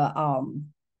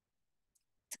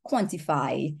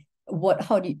quantify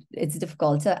it's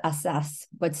difficult to assess,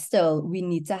 but still we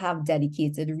need to have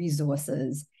dedicated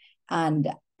resources and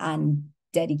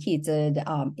dedicated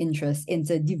interest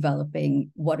into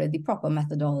developing what are the proper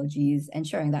methodologies,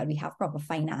 ensuring that we have proper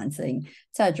financing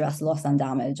to address loss and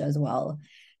damage as well.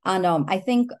 And I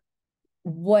think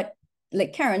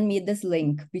Keron made this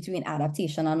link between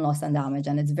adaptation and loss and damage,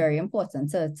 and it's very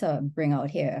important to bring out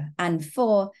here. And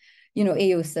for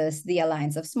AOSIS, the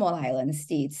Alliance of Small Island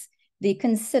States, they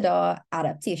consider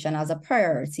adaptation as a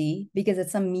priority because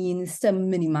it's a means to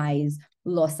minimize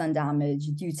loss and damage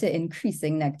due to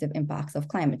increasing negative impacts of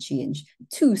climate change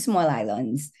to small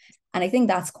islands. And I think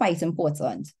that's quite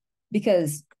important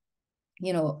because,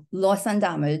 loss and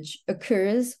damage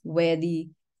occurs when the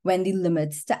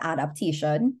limits to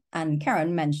adaptation, and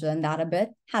Keron mentioned that a bit,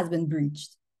 has been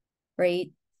breached,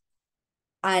 right?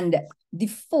 And the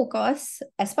focus,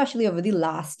 especially over the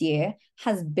last year,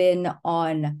 has been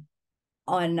on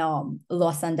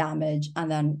loss and damage,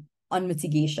 and then on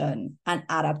mitigation and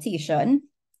adaptation.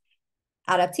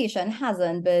 Adaptation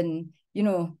hasn't been,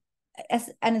 and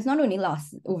it's not only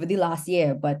over the last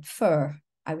year, but for,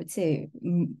 I would say,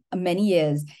 many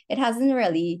years, it hasn't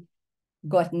really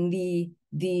gotten the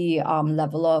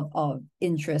level of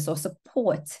interest or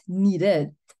support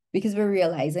needed, because we're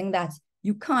realizing that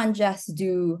you can't just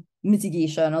do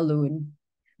mitigation alone,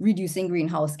 reducing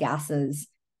greenhouse gases,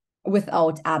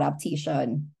 without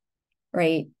adaptation,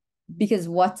 right? Because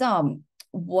what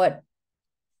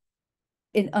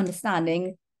in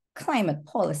understanding climate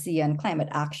policy and climate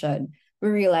action,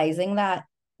 we're realizing that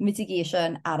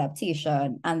mitigation,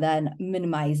 adaptation, and then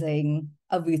minimizing,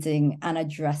 averting, and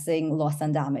addressing loss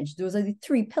and damage, those are the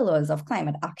three pillars of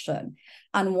climate action.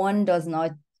 And one does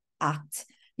not act,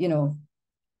 in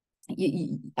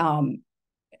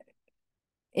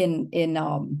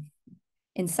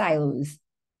silos.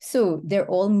 So they're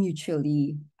all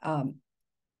mutually,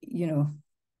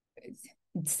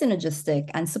 synergistic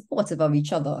and supportive of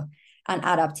each other. And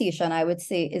adaptation, I would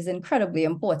say, is incredibly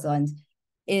important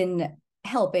in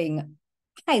helping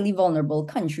highly vulnerable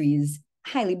countries,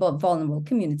 highly vulnerable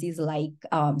communities like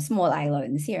small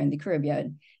islands here in the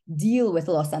Caribbean deal with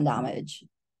loss and damage.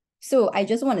 So I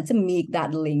just wanted to make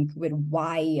that link with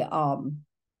why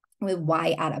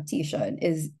adaptation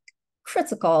is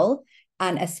critical,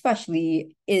 and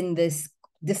especially in this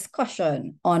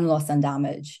discussion on loss and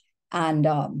damage, and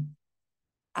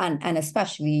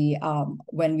especially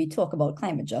when we talk about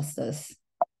climate justice.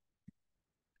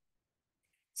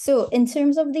 So in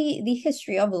terms of the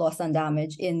history of loss and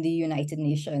damage in the United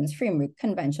Nations Framework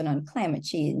Convention on Climate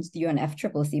Change, the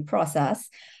UNFCCC process,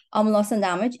 loss and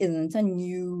damage isn't a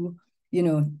new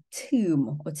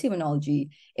term or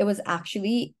terminology. It was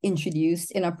actually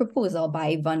introduced in a proposal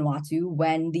by Vanuatu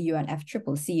when the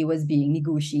UNFCCC was being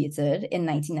negotiated in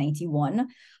 1991.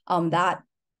 That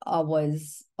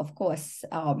was, of course,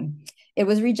 it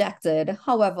was rejected.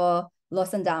 However,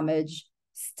 loss and damage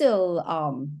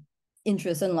still,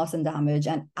 interest in loss and damage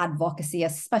and advocacy,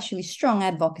 especially strong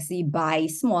advocacy by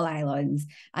small islands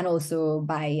and also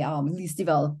by least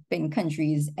developing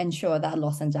countries, ensure that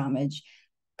loss and damage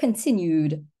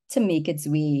continued to make its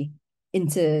way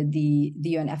into the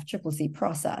UNFCCC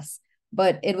process.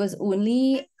 But it was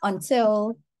only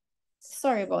until,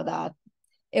 sorry about that,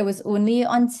 it was only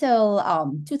until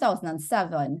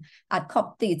 2007 at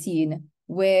COP28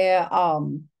 where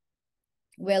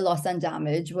loss and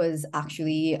damage was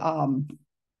actually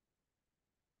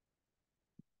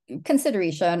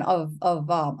consideration of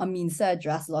a means to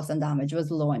address loss and damage was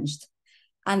launched.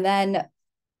 And then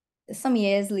some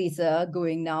years later,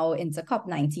 going now into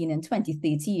COP19 in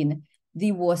 2013,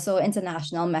 the Warsaw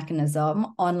International Mechanism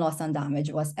on Loss and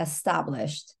Damage was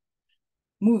established.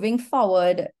 Moving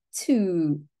forward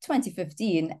to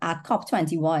 2015 at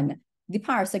COP21, the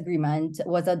Paris Agreement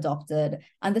was adopted.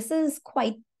 And this is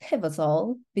quite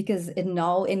pivotal because it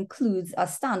now includes a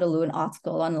standalone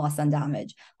article on loss and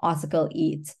damage, Article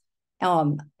 8,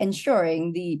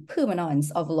 ensuring the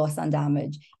permanence of loss and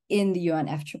damage in the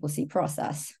UNFCCC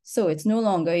process. So it's no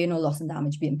longer, loss and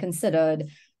damage being considered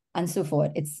and so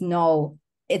forth. It's now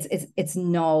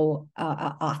an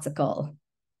article.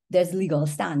 There's legal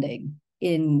standing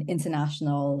in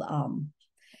international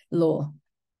law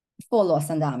for loss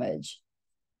and damage.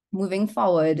 Moving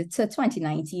forward to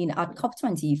 2019 at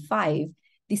COP25,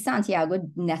 the Santiago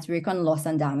Network on Loss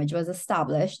and Damage was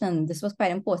established, and this was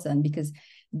quite important because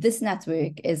this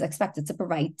network is expected to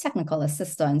provide technical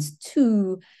assistance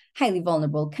to highly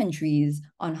vulnerable countries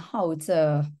on how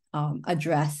to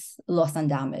address loss and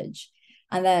damage.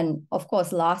 And then, of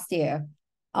course, last year,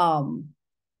 at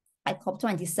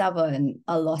COP27,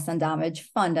 a loss and damage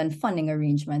fund and funding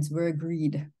arrangements were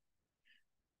agreed,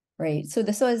 right? So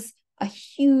this is of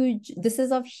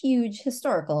huge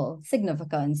historical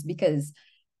significance because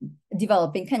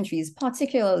developing countries,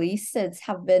 particularly SIDS,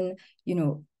 have been,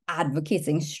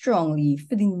 advocating strongly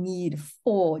for the need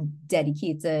for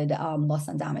dedicated loss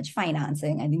and damage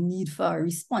financing and the need for a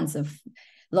responsive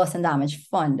loss and damage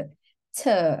fund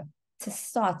to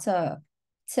start to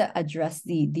address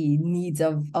the needs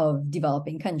of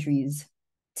developing countries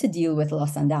to deal with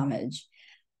loss and damage.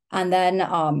 And then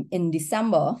in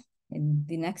December, in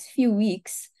the next few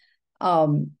weeks,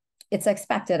 it's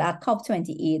expected at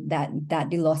COP28 that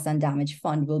the Loss and Damage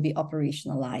Fund will be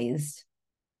operationalized.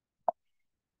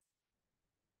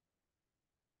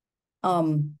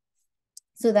 So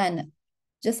then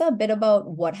just a bit about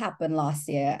what happened last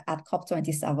year at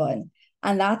COP27.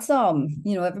 And that's,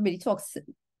 everybody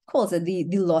calls it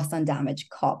the Loss and Damage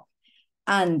COP.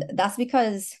 And that's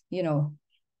because,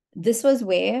 this was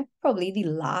where probably the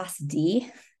last day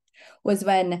was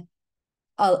when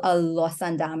a loss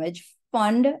and damage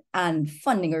fund and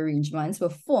funding arrangements were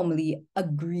formally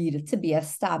agreed to be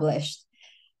established.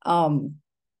 And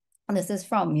this is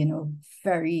from,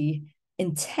 very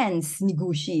intense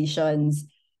negotiations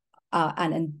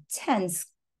and intense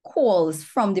calls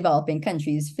from developing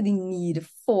countries for the need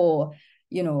for,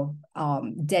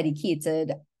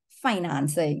 dedicated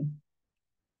financing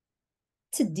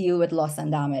to deal with loss and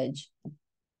damage.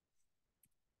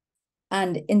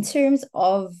 And in terms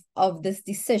of this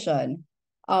decision,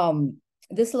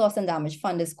 this loss and damage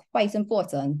fund is quite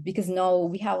important because now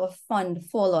we have a fund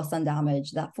for loss and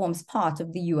damage that forms part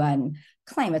of the UN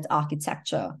climate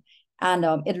architecture. And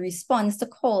it responds to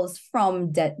calls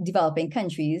from developing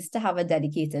countries to have a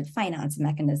dedicated finance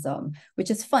mechanism, which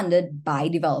is funded by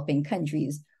developing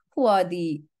countries who are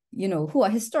who are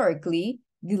historically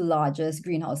the largest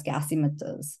greenhouse gas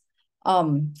emitters.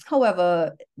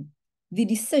 However, the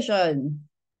decision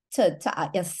to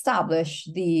establish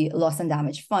the loss and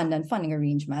damage fund and funding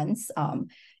arrangements,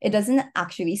 it doesn't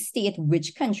actually state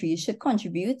which countries should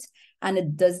contribute, and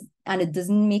it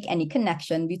doesn't make any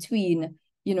connection between,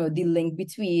 the link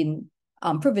between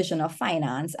provision of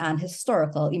finance and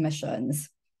historical emissions.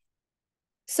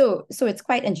 So it's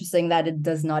quite interesting that it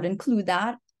does not include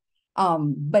that,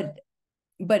 but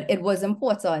it was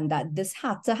important that this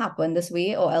had to happen this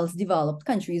way, or else developed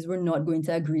countries were not going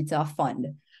to agree to a fund.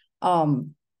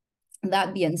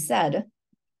 That being said,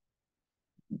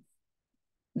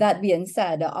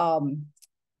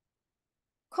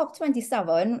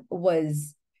 COP27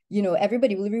 was,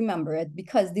 everybody will remember it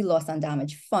because the Loss and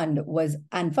Damage Fund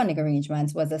and funding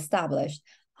arrangements was established.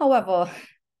 However,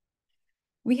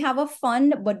 we have a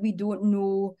fund, but we don't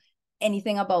know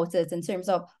anything about it in terms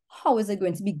of how is it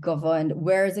going to be governed,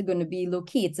 where is it going to be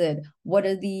located, what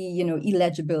are the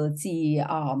eligibility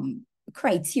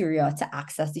criteria to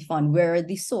access the fund, where are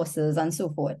the sources, and so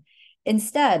forth.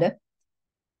 Instead,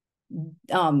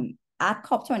 at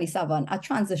COP27, a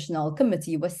transitional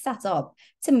committee was set up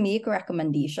to make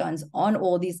recommendations on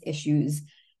all these issues,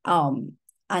 and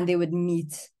they would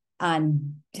meet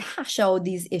and hash out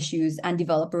these issues and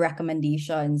develop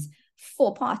recommendations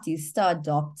for parties to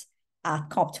adopt at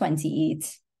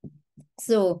COP28.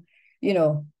 So,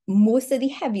 most of the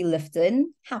heavy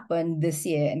lifting happened this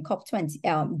year in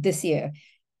COP20, this year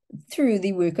through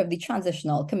the work of the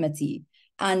Transitional Committee.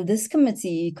 And this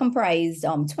committee comprised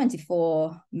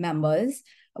 24 members,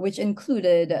 which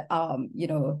included,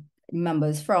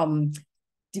 members from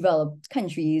developed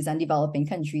countries and developing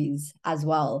countries as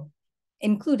well,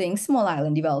 including small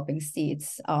island developing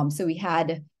states. So we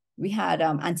had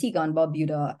Antigua and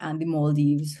Barbuda and the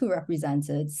Maldives who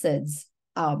represented SIDS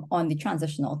on the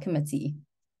Transitional Committee.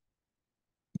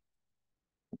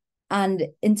 And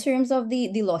in terms of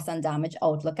the loss and damage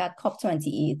outlook at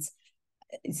COP28,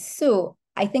 so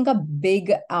I think a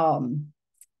big,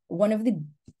 one of the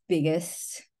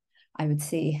biggest, I would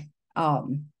say,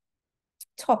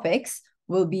 topics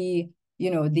will be,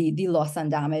 the loss and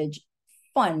damage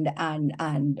fund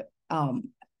and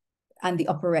the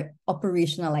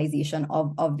operationalization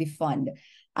of the fund.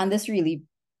 And this really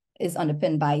is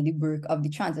underpinned by the work of the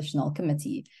Transitional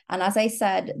Committee. And as I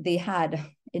said, they had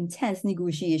intense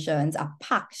negotiations, a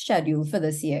packed schedule for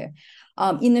this year.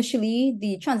 Initially,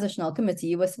 the Transitional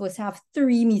Committee was supposed to have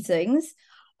 3 meetings.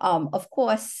 Of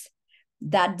course,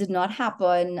 that did not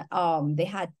happen. They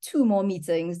had 2 more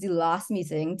meetings. The last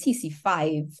meeting,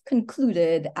 TC5,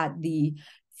 concluded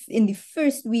in the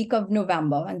first week of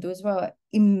November, and those were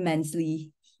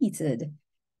immensely heated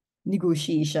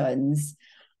negotiations.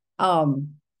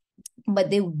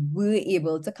 But they were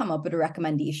able to come up with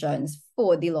recommendations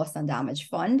for the Loss and Damage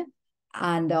Fund,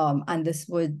 and this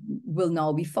will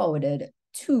now be forwarded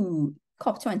to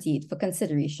COP28 for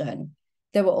consideration.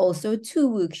 There were also 2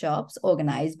 workshops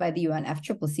organized by the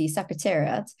UNFCCC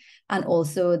Secretariat, and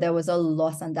also there was a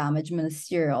Loss and Damage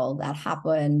Ministerial that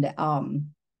happened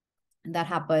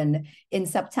in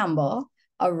September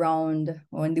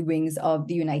on the wings of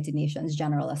the United Nations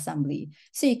General Assembly.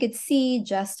 So you could see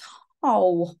just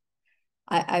how,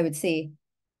 I would say,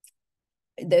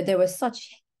 there was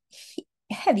such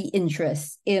heavy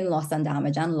interest in loss and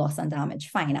damage and loss and damage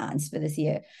finance for this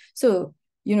year. So,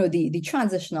 the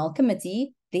transitional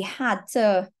committee, they had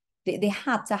to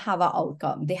have an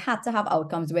outcome. They had to have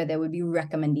outcomes where there would be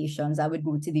recommendations that would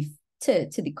go to the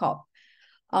COP.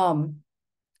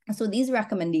 So these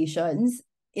recommendations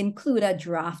include a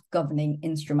draft governing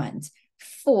instrument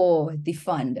for the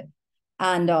fund.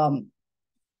 And,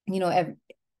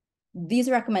 these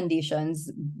recommendations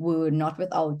were not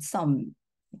without some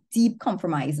deep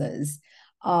compromises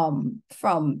from,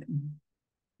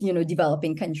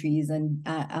 developing countries and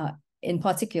in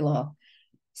particular.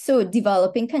 So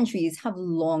developing countries have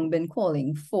long been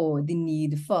calling for the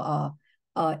need for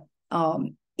a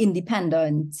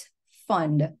independent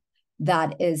fund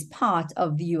that is part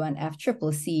of the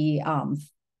UNFCCC.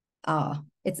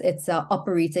 It's an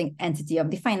operating entity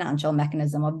of the financial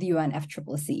mechanism of the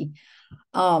UNFCCC,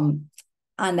 and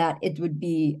that it would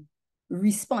be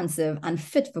responsive and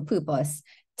fit for purpose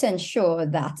to ensure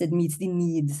that it meets the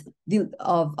needs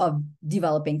of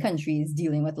developing countries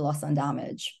dealing with loss and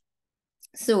damage.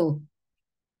 So,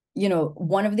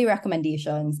 one of the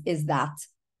recommendations is that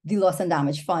the Loss and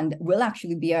Damage Fund will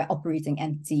actually be an operating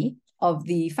entity of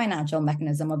the financial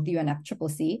mechanism of the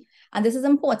UNFCCC. And this is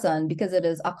important because it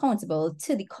is accountable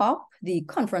to the COP, the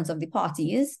Conference of the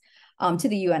Parties, to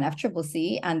the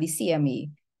UNFCCC and the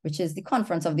CME, which is the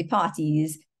Conference of the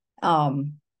Parties,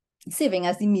 serving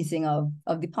as the meeting of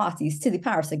the parties to the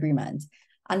Paris Agreement.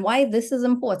 And why this is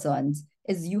important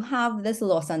is you have this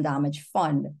Loss and Damage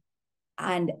Fund,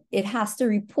 and it has to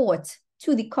report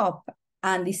to the COP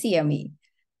and the CME.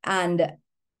 And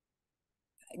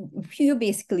who you're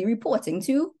basically reporting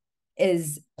to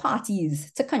is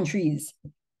parties to countries.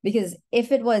 Because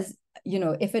if it was,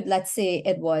 let's say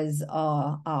it was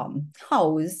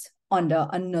housed under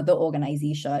another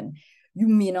organization, you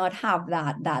may not have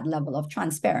that level of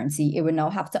transparency. It would now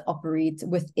have to operate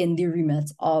within the remit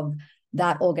of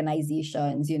that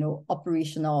organization's,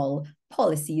 operational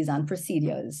policies and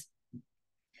procedures.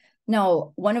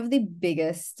 Now, one of the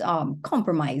biggest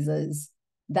compromises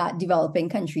that developing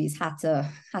countries had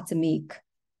to make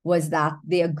was that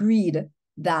they agreed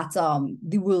that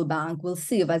the World Bank will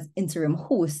serve as interim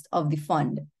host of the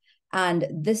fund. And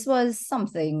this was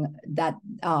something that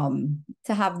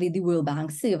to have the World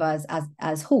Bank serve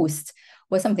as host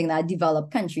was something that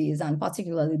developed countries, and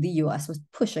particularly the US, was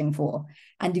pushing for.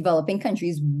 And developing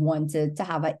countries wanted to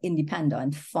have an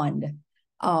independent fund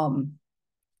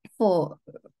for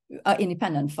an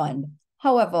independent fund.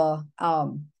 However,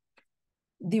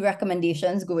 the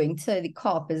recommendations going to the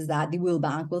COP is that the World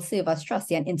Bank will serve as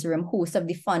trustee and interim host of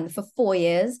the fund for 4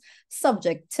 years,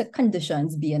 subject to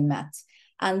conditions being met.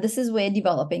 And this is where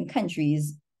developing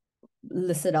countries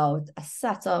listed out a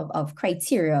set of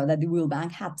criteria that the World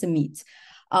Bank had to meet.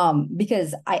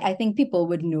 Because I think people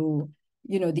would know,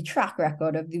 the track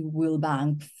record of the World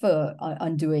Bank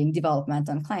on doing development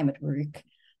and climate work.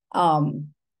 And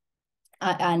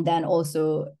then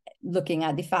also looking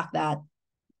at the fact that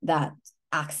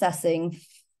accessing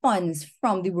funds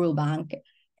from the World Bank,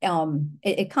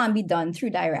 it can't be done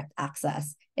through direct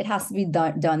access. It has to be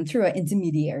done through an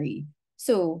intermediary.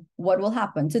 So what will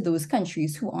happen to those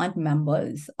countries who aren't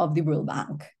members of the World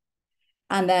Bank?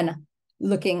 And then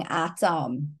looking at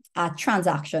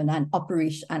transaction and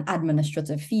operation and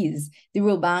administrative fees, the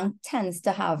World Bank tends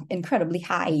to have incredibly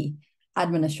high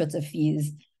administrative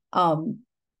fees.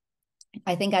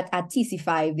 I think at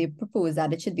TC5, they propose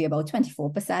that it should be about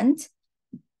 24%.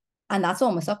 And that's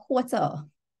almost a quarter.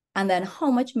 And then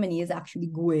how much money is actually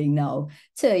going now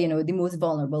to, the most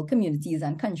vulnerable communities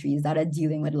and countries that are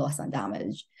dealing with loss and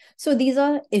damage? So these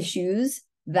are issues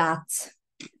that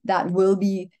will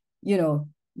be,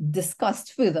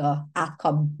 discussed further at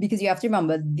COP, because you have to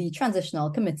remember the transitional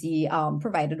committee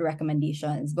provided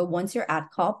recommendations. But once you're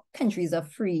at COP, countries are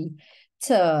free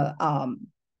to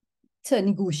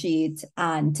negotiate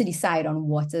and to decide on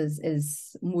what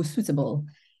is most suitable.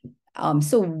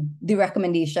 So the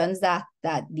recommendations that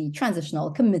the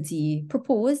transitional committee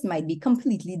proposed might be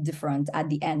completely different at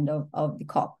the end of the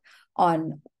COP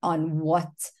on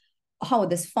how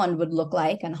this fund would look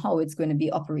like and how it's going to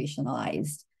be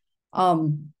operationalized.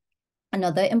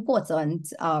 Another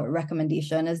important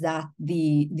recommendation is that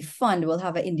the fund will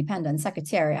have an independent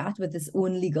secretariat with its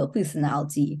own legal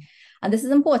personality. And this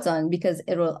is important because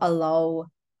it will allow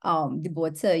the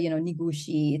board to,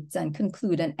 negotiate and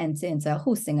conclude and enter into a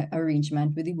hosting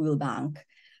arrangement with the World Bank,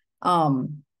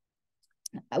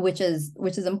 which is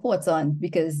important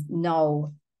because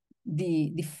now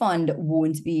the fund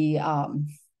won't be,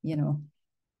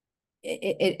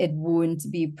 it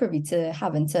won't be privy to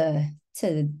having to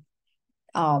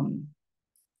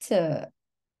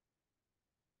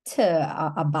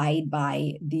to abide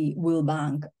by the World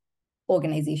Bank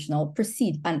organizational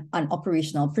and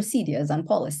operational procedures and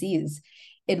policies.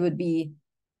 It would be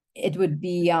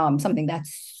something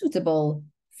that's suitable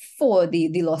for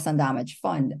the loss and damage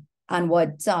fund. And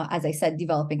what, as I said,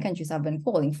 developing countries have been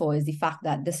calling for is the fact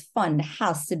that this fund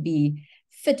has to be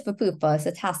fit for purpose,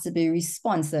 it has to be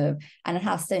responsive, and it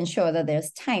has to ensure that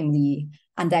there's timely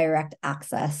and direct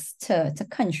access to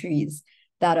countries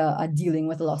that are dealing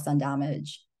with loss and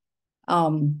damage.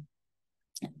 And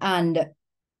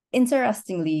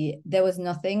interestingly, there was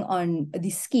nothing on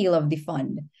the scale of the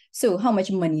fund. So how much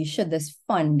money should this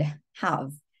fund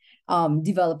have?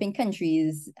 Developing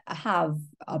countries have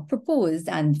proposed,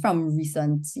 and from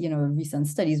recent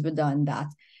studies were done, that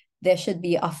there should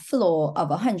be a floor of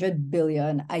 100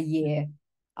 billion a year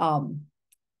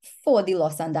for the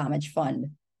loss and damage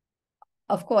fund.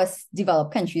 Of course,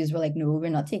 developed countries were like, no, we're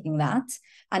not taking that.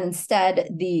 And instead,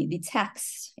 the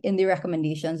text in the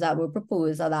recommendations that were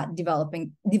proposed are that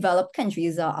developed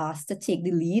countries are asked to take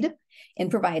the lead in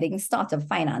providing startup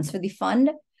finance for the fund.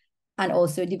 And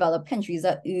also developed countries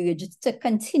are urged to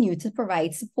continue to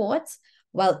provide support,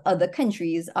 while other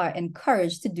countries are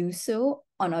encouraged to do so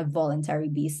on a voluntary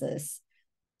basis.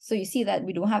 So you see that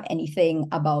we don't have anything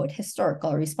about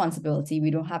historical responsibility. We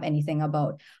don't have anything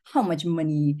about how much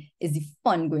money is the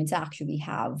fund going to actually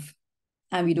have.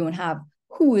 And we don't have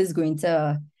who is going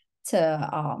to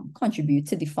contribute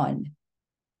to the fund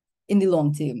in the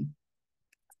long term.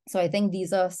 So I think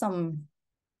these are some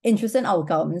interesting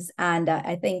outcomes. And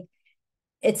I think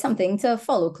it's something to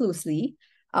follow closely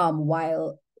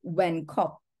when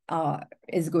COP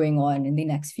is going on in the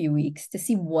next few weeks, to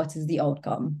see what is the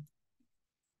outcome.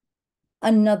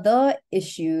 Another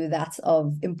issue that's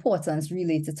of importance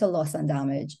related to loss and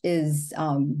damage is,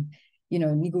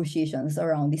 negotiations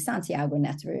around the Santiago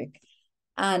network.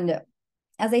 And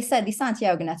as I said, the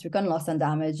Santiago network on loss and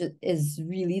damage is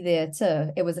really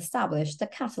it was established to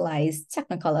catalyze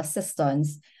technical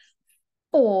assistance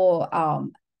for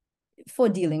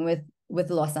dealing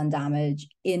with loss and damage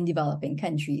in developing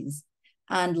countries.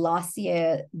 And last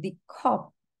year, the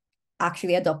COP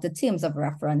actually adopted terms of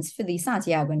reference for the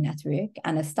Santiago network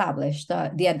and established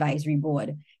the advisory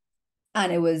board.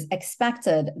 And it was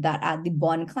expected that at the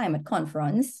Bonn Climate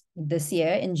Conference this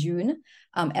year in June,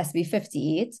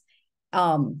 SB58,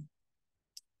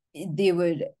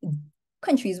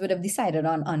 countries would have decided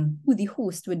on who the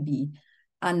host would be,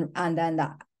 and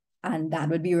that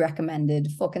would be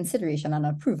recommended for consideration and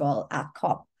approval at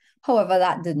COP. However,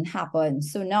 that didn't happen.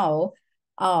 So now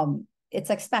it's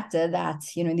expected that,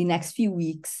 in the next few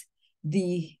weeks,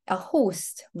 a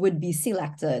host would be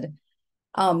selected.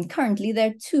 Currently, there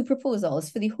are two proposals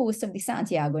for the host of the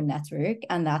Santiago network,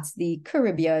 and that's the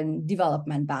Caribbean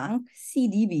Development Bank,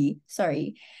 CDB,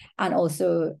 and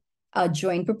also a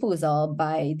joint proposal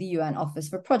by the UN Office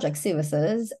for Project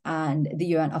Services and the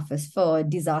UN Office for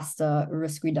Disaster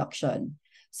Risk Reduction.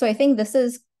 So I think this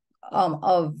is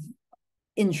of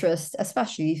interest,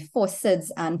 especially for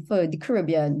SIDS and for the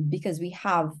Caribbean, because we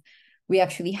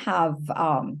actually have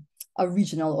a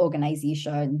regional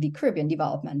organization, the Caribbean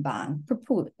Development Bank,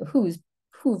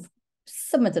 who've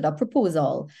submitted a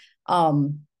proposal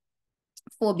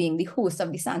for being the host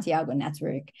of the Santiago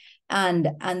network.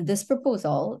 And this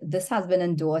proposal, this has been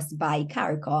endorsed by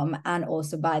CARICOM and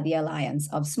also by the Alliance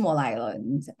of Small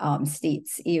Island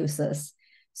States, AOSIS.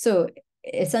 So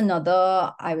it's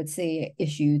another, I would say,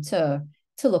 issue to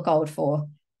look out for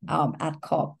at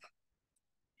COP.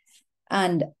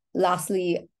 And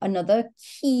lastly, another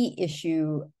key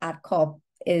issue at COP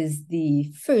is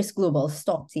the first global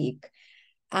stocktake.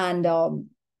 And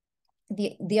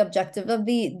the objective of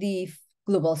the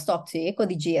global stocktake, or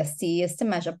the GST, is to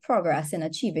measure progress in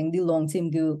achieving the long-term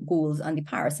goals on the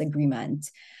Paris Agreement,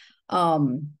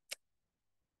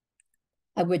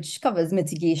 which covers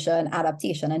mitigation,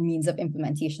 adaptation, and means of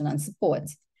implementation and support.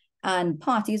 And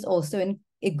parties also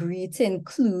agreed to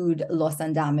include loss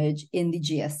and damage in the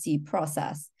GST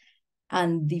process.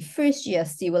 And the first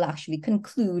GST will actually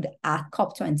conclude at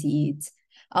COP28.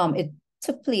 It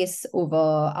took place over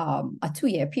a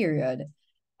 2-year period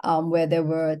where there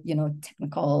were,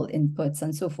 technical inputs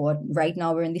and so forth. Right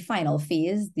now, we're in the final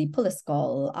phase, the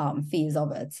political phase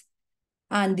of it.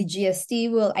 And the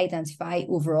GST will identify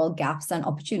overall gaps and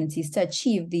opportunities to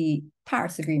achieve the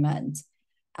Paris Agreement.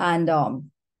 And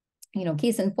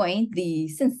case in point, the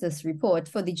synthesis report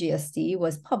for the GST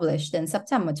was published in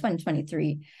September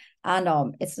 2023.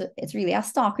 And it's really a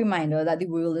stark reminder that the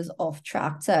world is off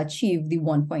track to achieve the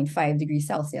 1.5 degrees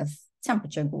Celsius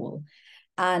temperature goal.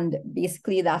 And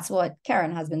basically, that's what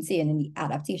Keron has been saying in the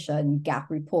adaptation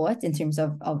gap report in terms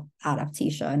of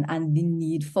adaptation and the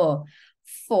need for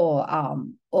for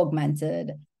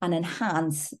augmented and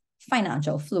enhanced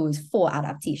financial flows for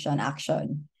adaptation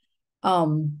action.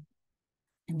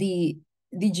 The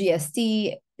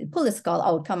GST political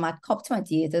outcome at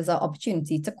COP28 is an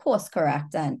opportunity to course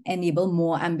correct and enable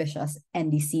more ambitious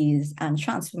NDCs and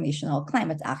transformational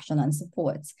climate action and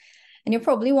support. And you're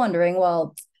probably wondering,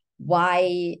 well,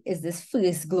 why is this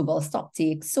first global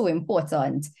stocktake so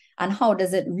important? And how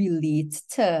does it relate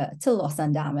to loss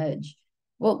and damage?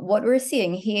 Well, what we're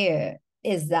seeing here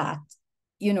is that,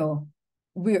 you know,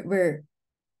 we're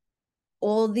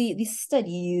all the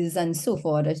studies and so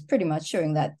forth is pretty much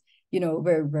showing that, you know,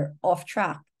 we're off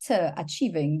track to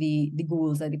achieving the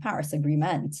goals of the Paris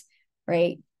Agreement,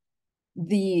 right?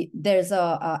 There's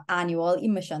a annual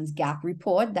emissions gap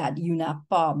report that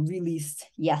UNEP released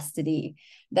yesterday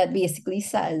that basically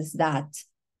says that,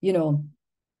 you know,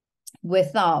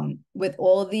 with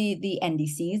all the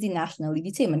NDCs, the nationally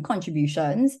determined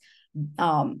contributions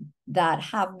that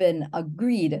have been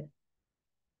agreed,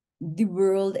 the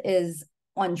world is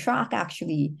on track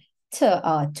actually to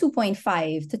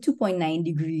 2.5 to 2.9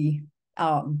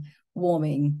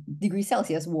 degrees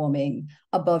Celsius warming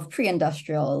above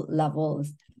pre-industrial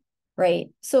levels, right?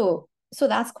 So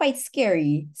that's quite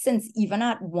scary, since even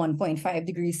at 1.5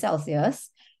 degrees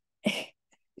Celsius,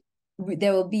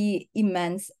 there will be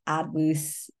immense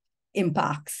adverse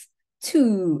impacts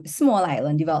to small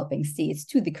island developing states,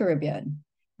 to the Caribbean,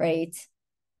 right?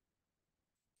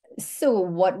 So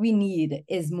what we need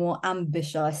is more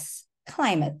ambitious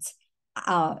climate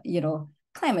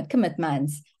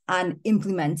commitments and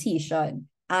implementation,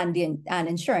 and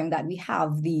ensuring that we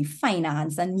have the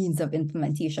finance and means of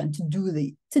implementation to do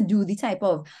the type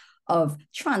of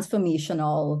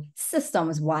transformational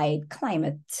systems-wide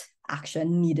climate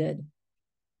action needed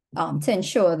to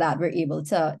ensure that we're able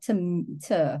to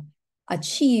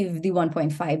achieve the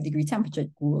 1.5 degree temperature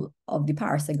goal of the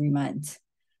Paris Agreement.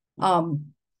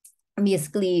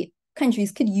 Basically,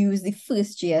 countries could use the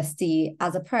first GST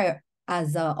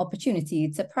as an opportunity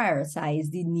to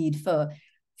prioritize the need for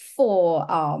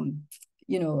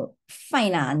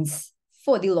finance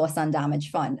for the loss and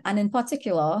damage fund. And in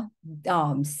particular,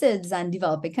 SIDS and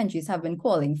developing countries have been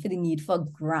calling for the need for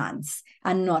grants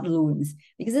and not loans,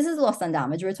 because this is loss and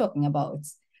damage we're talking about,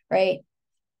 right?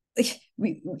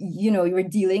 We're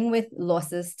dealing with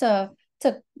losses to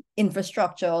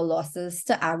infrastructure, losses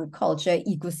to agriculture,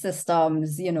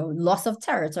 ecosystems, loss of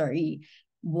territory.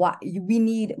 We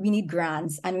need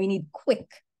grants, and we need quick,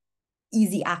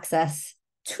 easy access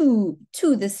to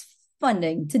this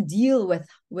funding to deal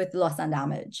with loss and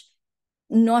damage.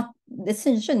 This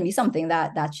shouldn't be something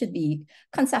that should be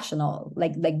concessional,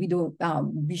 like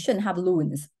we shouldn't have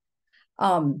loans.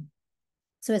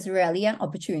 So it's really an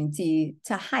opportunity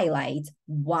to highlight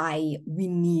why we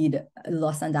need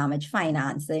loss and damage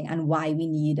financing, and why we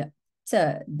need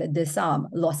this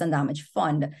loss and damage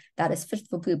fund that is fit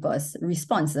for purpose,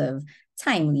 responsive,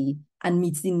 timely, and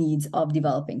meets the needs of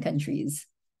developing countries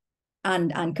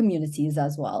and communities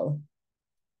as well.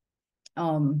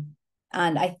 And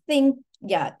I think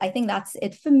that's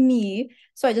it for me.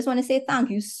 So I just want to say thank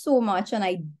you so much,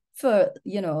 and for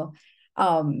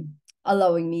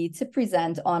allowing me to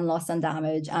present on loss and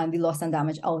damage and the loss and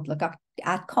damage outlook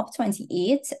at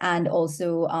COP28. And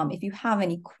also, if you have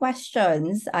any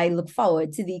questions, I look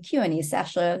forward to the Q&A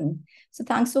session. So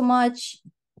thanks so much.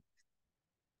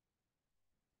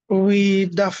 We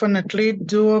definitely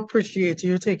do appreciate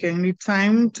you taking the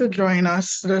time to join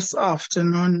us this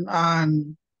afternoon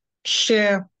and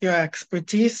share your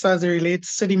expertise as it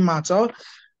relates to the matter.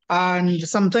 And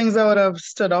some things that would have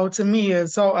stood out to me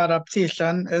is how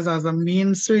adaptation is as a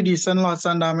means to reducing loss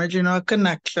and damage, a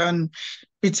connection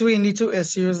between the two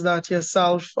issues that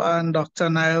yourself and Dr.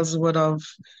 Niles would have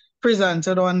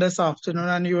presented on this afternoon.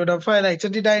 And you would have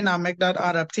highlighted the dynamic that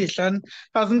adaptation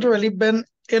hasn't really been,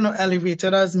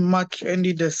 elevated as much in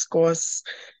the discourse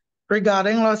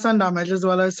regarding loss and damage, as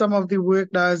well as some of the work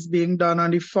that is being done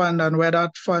on the fund and where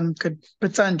that fund could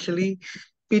potentially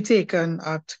be taken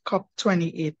at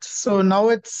COP28. So now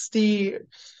it's the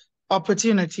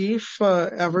opportunity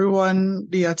for everyone,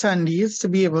 the attendees, to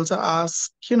be able to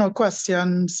ask,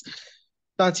 questions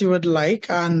that you would like.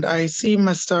 And I see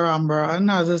Mr. Rambaran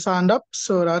has his hand up,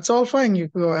 so that's all fine. You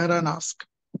can go ahead and ask.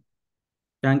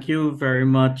 Thank you very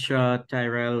much,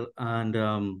 Tyrell,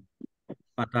 and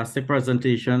fantastic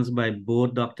presentations by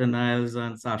both Dr. Niles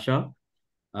and Sasha.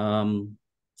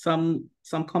 Some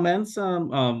comments.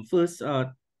 First,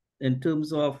 in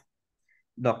terms of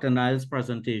Dr. Niles'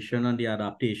 presentation on the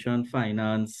adaptation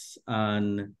finance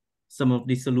and some of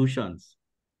the solutions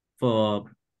for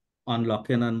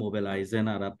unlocking and mobilizing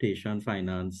adaptation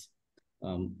finance.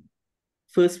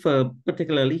 first, for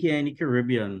particularly here in the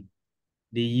Caribbean,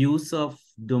 the use of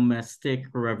domestic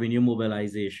revenue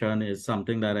mobilization is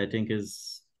something that I think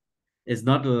is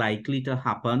not likely to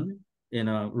happen in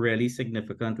a really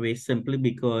significant way, simply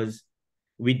because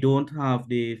we don't have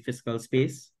the fiscal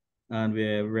space and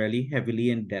we're really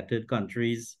heavily indebted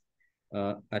countries.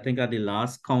 I think at the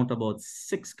last count, about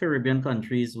 6 Caribbean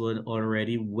countries were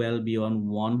already well beyond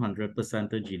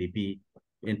 100% of GDP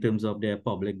in terms of their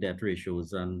public debt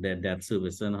ratios, and their debt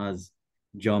servicing has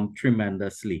jumped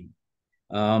tremendously.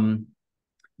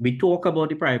 We talk about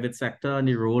the private sector and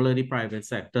the role of the private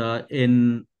sector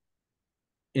in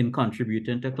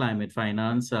contributing to climate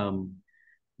finance.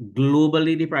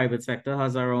 Globally, the private sector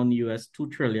has around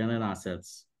 $2 trillion in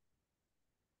assets.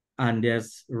 And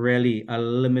there's really a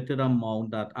limited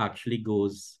amount that actually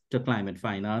goes to climate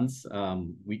finance.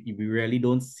 We really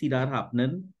don't see that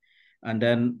happening. And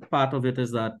then part of it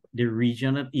is that the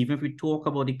region, even if we talk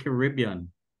about the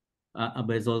Caribbean, but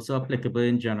it's also applicable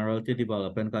in general to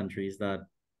developing countries, that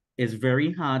it's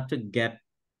very hard to get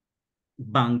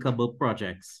bankable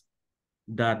projects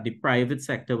that the private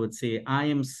sector would say, I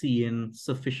am seeing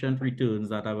sufficient returns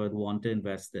that I would want to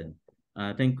invest in.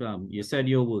 I think you said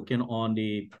you're working in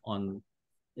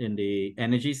the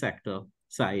energy sector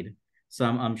side. So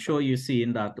I'm sure you're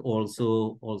seeing that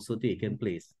also taking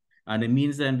place. And it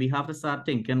means then we have to start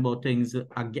thinking about things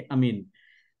again. I mean,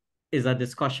 is a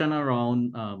discussion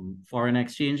around foreign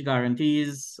exchange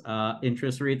guarantees,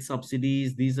 interest rate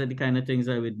subsidies. These are the kind of things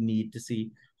I would need to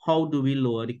see. How do we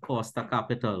lower the cost of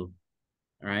capital,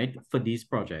 right, for these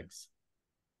projects?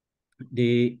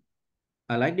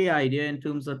 I like the idea in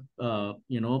terms of,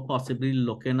 possibly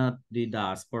looking at the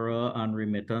diaspora and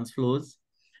remittance flows.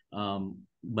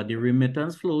 But the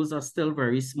remittance flows are still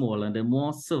very small, and the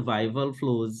more survival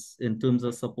flows in terms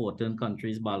of supporting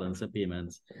countries' balance of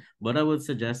payments. What I would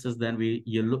suggest is then we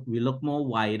look more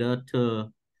wider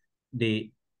to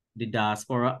the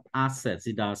diaspora assets,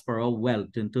 the diaspora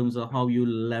wealth, in terms of how you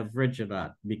leverage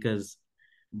that, because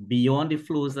beyond the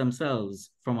flows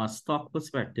themselves, from a stock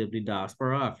perspective, the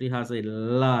diaspora actually has a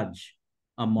large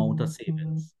amount of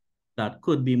savings that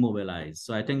could be mobilized.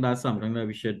 So I think that's something that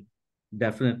we should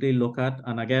definitely look at.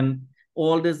 And again,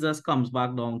 all this just comes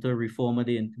back down to reform of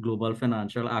the global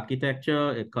financial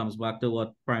architecture. It comes back to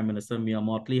what Prime Minister Mia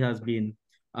Mottley has been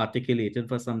articulated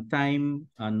for some time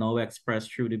and now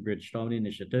expressed through the Bridgetown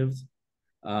initiatives.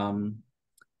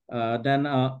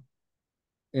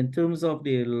 In terms of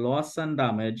the loss and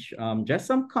damage, just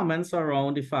some comments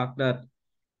around the fact that,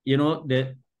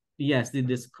 the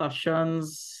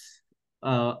discussions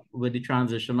with the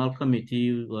transitional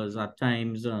committee was at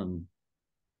times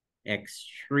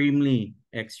extremely,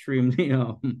 let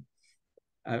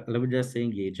me just say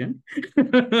engaging,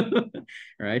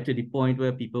 right? To the point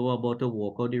where people were about to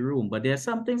walk out the room. But there are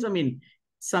some things, I mean,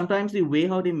 sometimes the way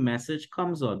how the message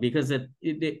comes out, because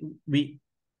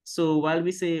so while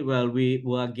we say, well, we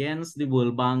were against the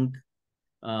World Bank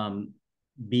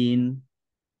being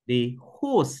the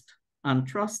host and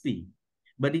trustee,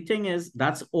 but the thing is,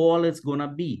 that's all it's going to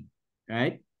be,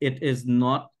 right? It is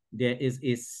not, there is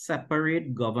a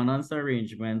separate governance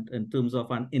arrangement in terms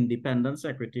of an independent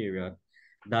secretariat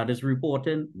that is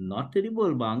reporting not to the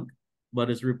World Bank, but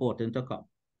is reporting to COP.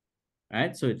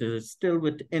 Right, so it is still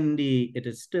within the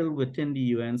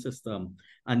UN system,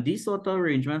 and these sort of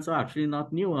arrangements are actually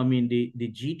not new. I mean, the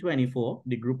G24,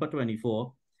 the Group of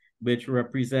 24, which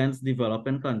represents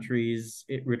developing countries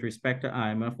with respect to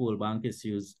IMF World Bank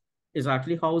issues, is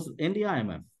actually housed in the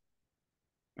IMF,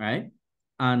 right,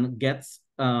 and gets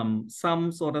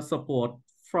some sort of support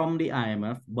from the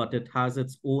IMF, but it has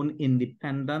its own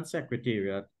independent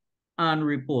secretariat and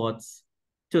reports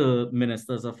to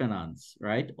ministers of finance,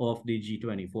 right, of the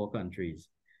G24 countries.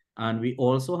 And we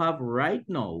also have right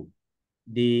now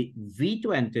the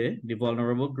V20, the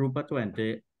Vulnerable Group of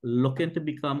 20, looking to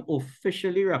become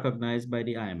officially recognized by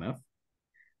the IMF,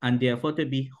 and therefore to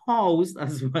be housed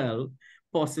as well,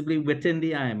 possibly within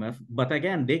the IMF. But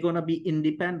again, they're going to be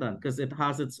independent because it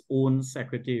has its own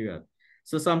secretariat.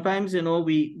 So sometimes,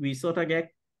 we sort of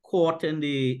get caught in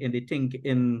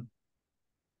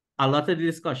a lot of the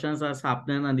discussions that's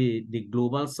happening on the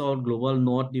global south, global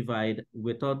north divide,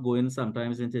 without going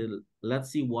sometimes into, let's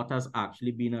see what has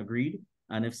actually been agreed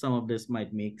and if some of this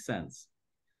might make sense.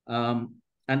 And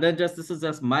then this is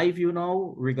just my view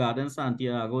now regarding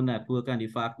Santiago Network and the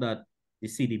fact that the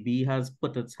CDB has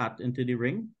put its hat into the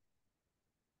ring.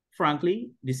 Frankly,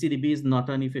 the CDB is not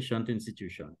an efficient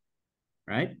institution,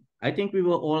 right? I think we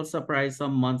were all surprised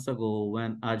some months ago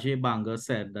when Ajay Banga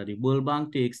said that the World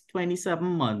Bank takes 27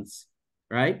 months,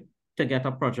 right, to get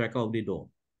a project out the door.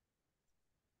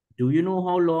 Do you know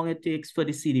how long it takes for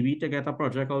the CDB to get a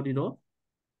project out the door?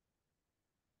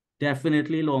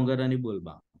 Definitely longer than the World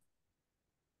Bank.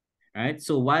 Right?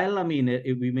 So while, I mean,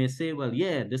 we may say, well,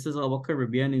 yeah, this is our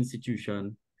Caribbean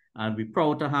institution, and we're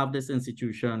proud to have this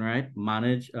institution, right?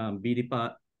 Manage, be the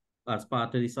part, as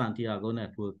part of the Santiago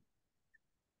network.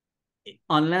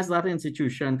 Unless that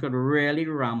institution could really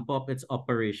ramp up its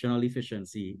operational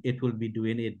efficiency, it will be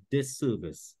doing a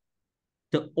disservice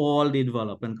to all the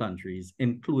developing countries,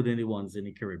 including the ones in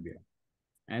the Caribbean.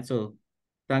 And so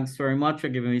thanks very much for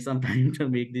giving me some time to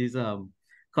make these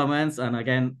comments. And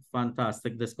again,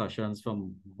 fantastic discussions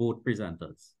from both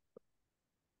presenters.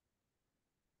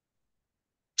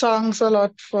 Thanks a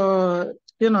lot for,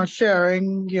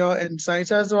 sharing your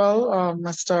insights as well,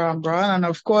 Mr. Ambran. And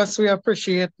of course, we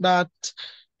appreciate that,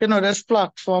 this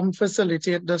platform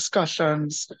facilitate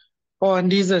discussions on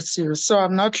these issues. So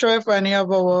I'm not sure if any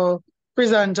of our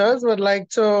presenters would like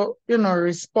to,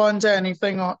 respond to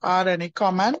anything or add any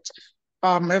comment.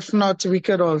 If not, we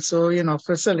could also,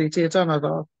 facilitate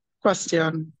another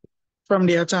question from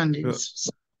the attendees.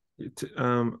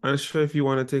 I'm not sure if you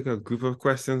want to take a group of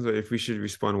questions or if we should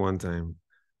respond one time.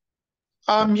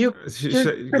 You should go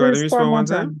ahead and respond one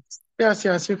time? Yes,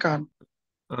 you can.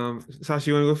 Sasha,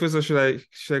 you want to go first or should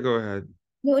I go ahead?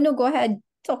 No, go ahead.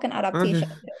 Talking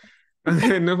adaptation.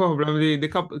 Okay, no problem. The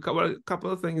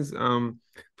couple of things.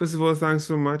 First of all, thanks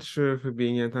so much for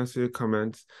being here and thanks for your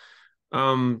comments.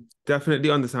 Definitely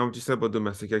understand what you said about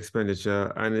domestic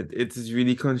expenditure, and it is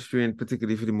really constrained,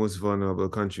 particularly for the most vulnerable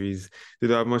countries. They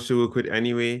don't have much to work with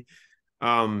anyway.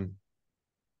 But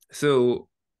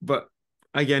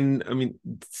again, I mean,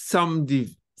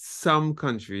 some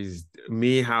countries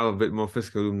may have a bit more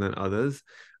fiscal room than others.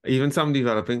 Even some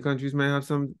developing countries may have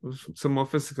some more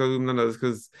fiscal room than others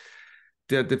because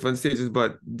there are different stages,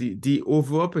 but the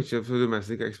overall picture for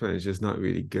domestic expenditure is not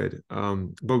really good.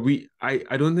 But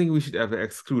I don't think we should ever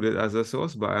exclude it as a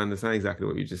source, but I understand exactly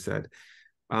what you just said.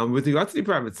 With regard to the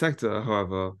private sector,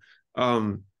 however,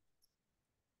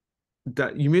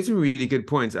 that you made some really good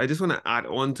points. I just want to add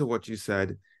on to what you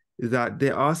said, that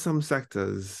there are some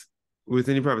sectors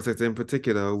within the private sector in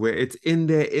particular where it's in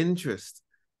their interest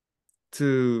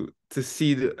to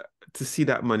see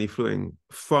that money flowing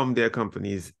from their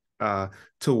companies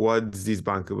towards these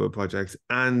bankable projects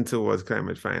and towards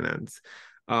climate finance.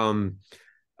 I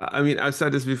mean, I've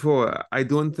said this before. I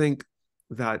don't think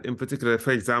that in particular,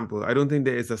 for example, I don't think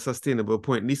there is a sustainable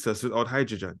point, Lisa, without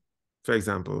hydrogen, for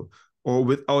example, or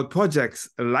without projects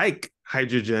like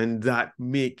hydrogen that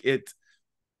make it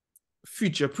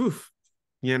future-proof.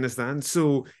 You understand?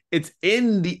 So it's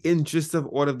in the interest of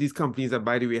all of these companies that,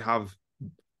 by the way, have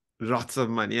lots of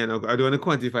money. And I don't want to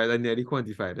quantify it, I nearly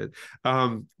quantified it.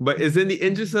 But it's in the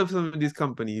interest of some of these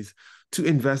companies to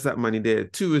invest that money there.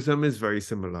 Tourism is very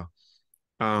similar.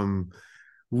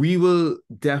 We will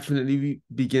definitely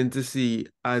begin to see,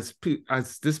 as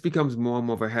this becomes more and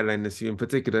more of a headline issue in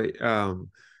particular,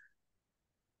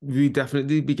 we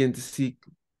definitely begin to see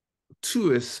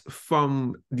tourists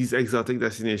from these exotic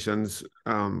destinations,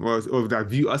 or that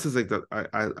view us as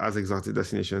exotic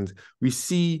destinations. We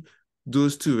see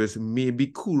those tourists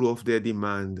maybe cool off their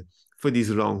demand for these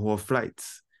long-haul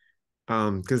flights,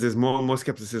 because there's more and more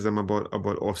skepticism about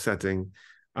offsetting,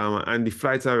 and the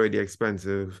flights are already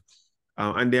expensive,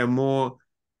 and there are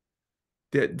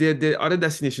other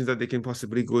destinations that they can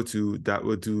possibly go to that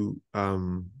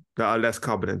that are less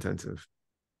carbon intensive.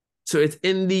 So it's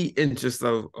in the interest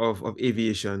of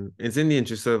aviation. It's in the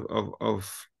interest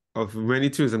of many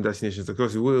tourism destinations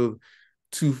across the world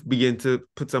to begin to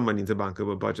put some money into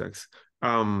bankable projects.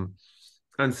 And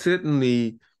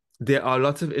certainly there are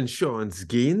lots of insurance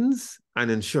gains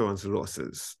and insurance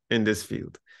losses in this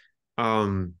field.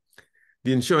 The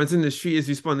insurance industry is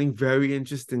responding very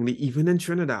interestingly, even in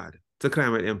Trinidad, to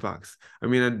climate impacts. I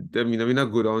mean, I will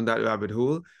not go down that rabbit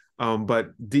hole,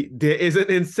 but there is an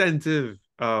incentive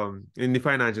in the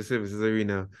financial services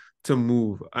arena to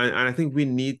move, and I think we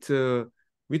need to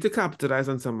capitalize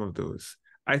on some of those.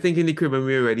 I think in the Caribbean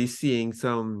we're already seeing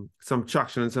some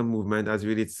traction and some movement as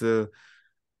relates to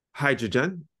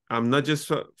hydrogen, not just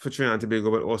for Trinidad and Tobago,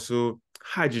 but also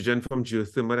hydrogen from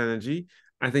geothermal energy.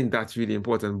 I think that's really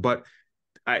important. But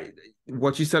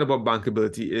what you said about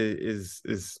bankability is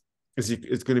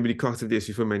going to be the crux of the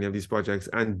issue for many of these projects,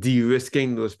 and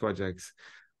de-risking those projects.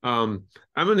 I'm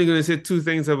only going to say two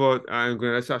things about, I'm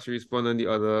going to let Sasha respond on the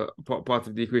other part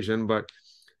of the equation, but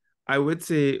I would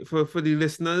say for the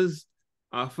listeners,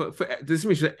 for this,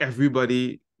 make sure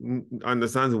everybody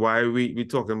understands why we're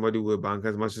talking about the World Bank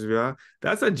as much as we are.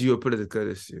 That's a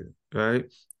geopolitical issue, right?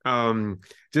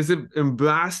 Just in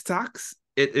brass tacks,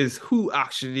 it is who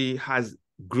actually has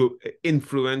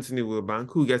influence in the World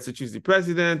Bank, who gets to choose the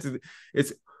president.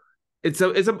 It's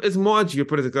more a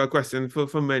geopolitical question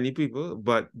for many people,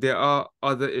 but there are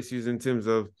other issues in terms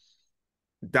of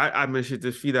that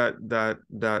administrative fee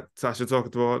that Sasha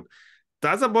talked about.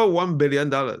 That's about $1 billion.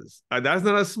 That's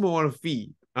not a small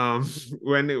fee.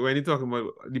 When you're talking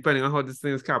about, depending on how this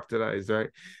thing is capitalized, right?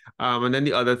 And then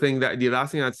the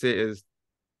last thing I'd say is,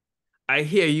 I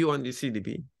hear you on the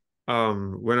CDB.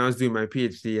 When I was doing my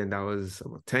PhD, and that was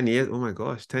about 10 years. Oh my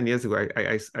gosh, 10 years ago.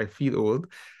 I feel old.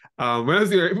 When I was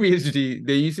doing my PhD,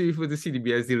 they used to refer to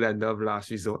CDB as the lender of last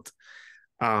resort.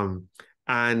 And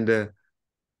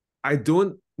I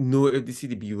don't know if the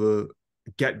CDB will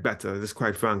get better, just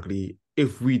quite frankly,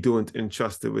 if we don't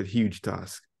entrust it with huge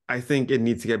tasks. I think it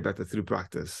needs to get better through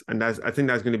practice. And I think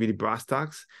that's going to be the brass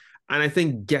tacks. And I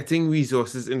think getting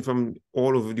resources in from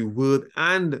all over the world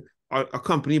and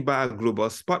accompanied by a global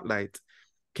spotlight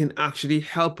can actually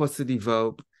help us to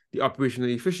develop the operational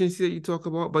efficiency that you talk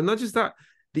about, but not just that,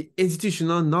 the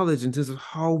institutional knowledge in terms of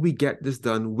how we get this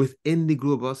done within the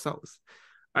global south.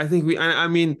 I think I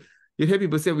mean, you hear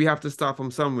people say we have to start from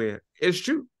somewhere. It's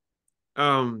true.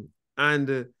 I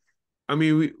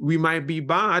mean, we might be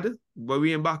bad, but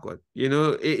we ain't backward. You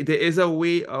know, there is a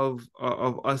way of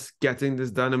us getting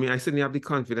this done. I mean, I certainly have the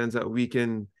confidence that we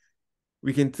can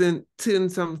turn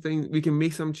something, we can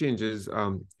make some changes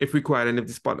if required, and if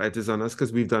the spotlight is on us,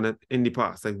 because we've done it in the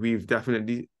past. Like, we've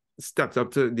definitely stepped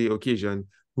up to the occasion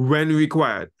when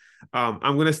required.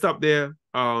 I'm going to stop there.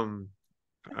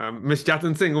 Ms.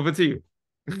 Jattansingh, over to you.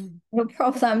 No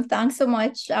problem. Thanks so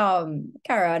much, Keron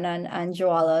and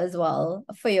Joala as well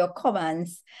for your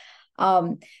comments.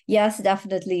 Yes,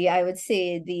 definitely. I would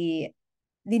say the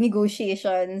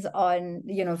negotiations on,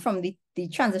 from the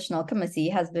transitional committee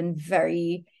has been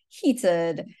very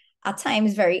heated, at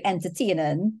times very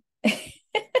entertaining,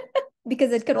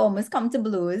 because it could almost come to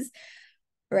blows,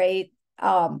 right?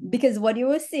 Because what you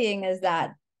were saying is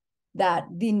that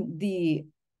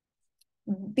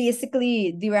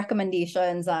basically the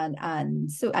recommendations and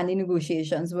the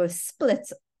negotiations were split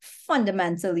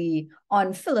fundamentally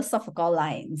on philosophical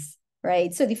lines,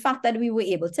 right? So the fact that we were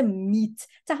able to meet,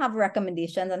 to have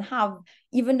recommendations and have,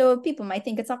 even though people might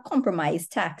think it's a compromise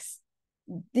text,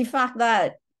 the fact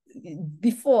that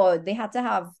before they had to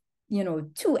have,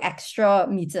 2 extra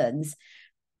meetings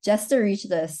just to reach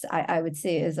this, I would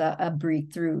say is a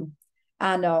breakthrough.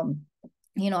 And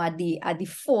at the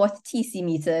 4th TC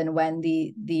meeting, when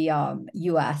the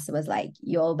US was like,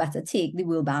 y'all better take the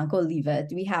World Bank or leave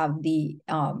it, we have the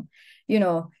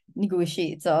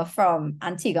negotiator from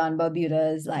Antigua and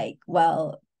Barbuda is like,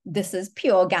 well, this is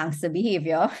pure gangster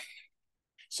behavior.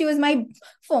 She was my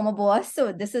former boss,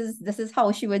 so this is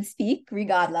how she would speak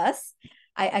regardless.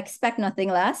 I expect nothing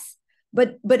less.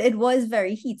 But it was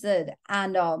very heated,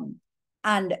 and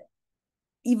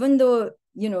even though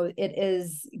it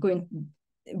is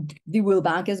the World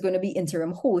Bank is going to be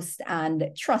interim host and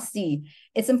trustee,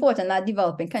 it's important that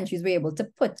developing countries were able to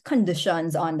put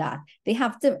conditions on that. They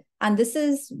have to, and this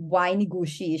is why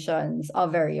negotiations are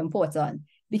very important,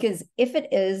 because if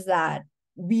it is that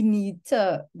we need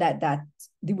to, that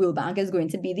the World Bank is going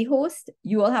to be the host,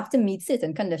 you will have to meet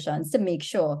certain conditions to make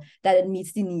sure that it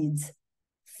meets the needs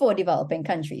for developing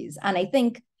countries. And I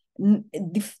think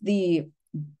the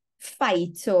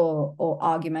fight or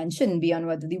argument shouldn't be on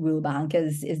whether the World Bank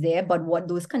is there, but what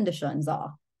those conditions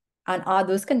are. And are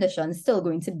those conditions still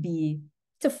going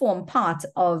to form part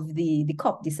of the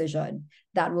COP decision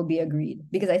that will be agreed?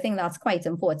 Because I think that's quite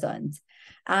important.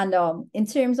 And in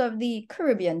terms of the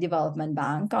Caribbean Development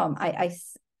Bank, I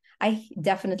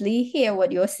definitely hear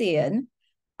what you're saying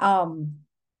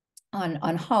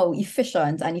on how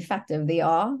efficient and effective they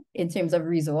are in terms of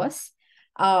resource.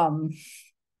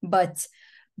 But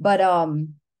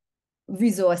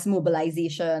resource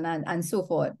mobilization and so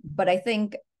forth. But I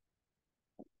think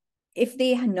if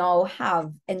they now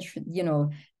have,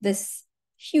 this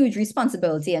huge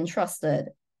responsibility entrusted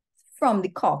from the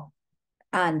COP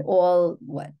and all,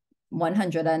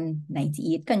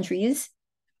 198 countries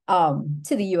to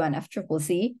the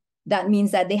UNFCCC, that means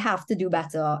that they have to do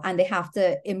better and they have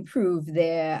to improve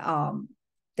their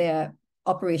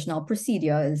operational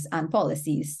procedures and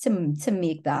policies to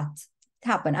make that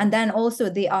happen. And then also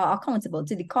they are accountable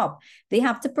to the COP. They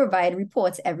have to provide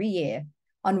reports every year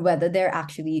on whether they're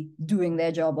actually doing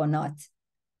their job or not.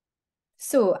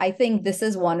 So I think this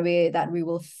is one way that we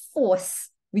could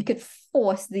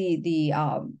force the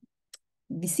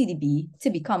CDB to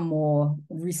become more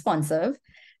responsive.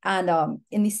 And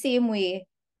in the same way,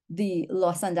 the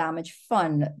Loss and Damage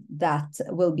Fund that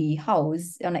will be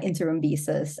housed on an interim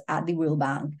basis at the World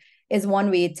Bank is one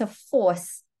way to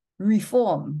force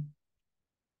reform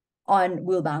on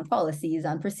World Bank policies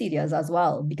and procedures as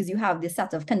well, because you have this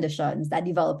set of conditions that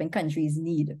developing countries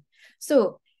need.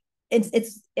 So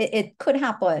it could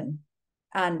happen,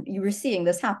 and you were seeing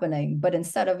this happening, but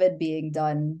instead of it being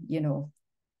done,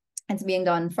 it's being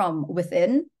done from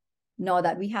within. Now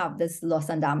that we have this loss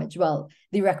and damage, well,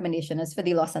 the recommendation is for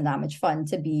the loss and damage fund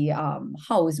to be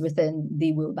housed within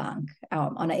the World Bank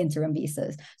on an interim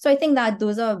basis. So I think that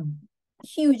those are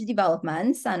huge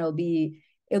developments, and it'll be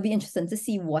interesting to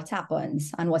see what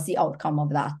happens and what's the outcome of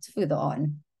that further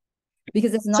on,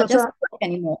 because it's not just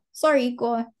anymore. Sorry,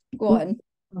 go on.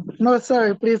 No,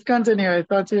 sorry, please continue. I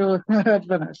thought you had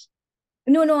finished.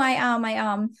 No, I am.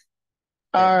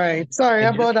 All right. Sorry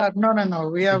about that. No.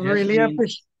 We have really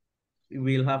appreciated.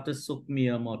 We'll have to soak me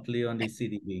a motley on the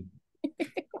CDB.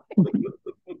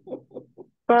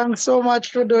 Thanks so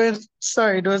much for those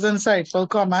insightful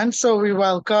comments. So we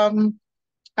welcome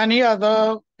any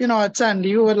other,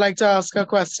 attendee who would like to ask a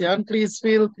question. Please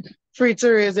feel free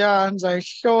to raise your hands. I'm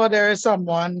sure there is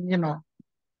someone,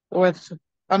 with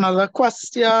another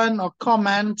question or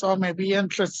comment, or maybe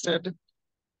interested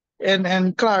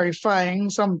in clarifying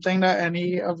something that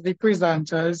any of the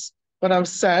presenters would have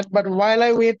said. But while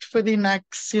I wait for the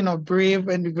next, brave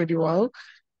individual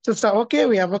to start, okay,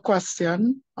 we have a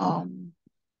question.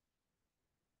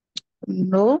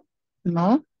 No.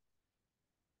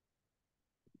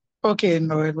 Okay,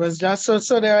 no, it was just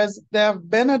so there have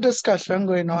been a discussion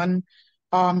going on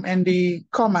in the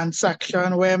comment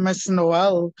section where Ms.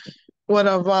 Noel would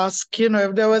have asked,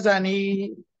 if there was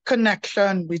any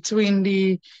connection between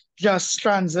the just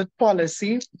transit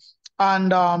policy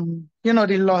and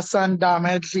the loss and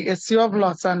damage, the issue of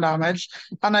loss and damage.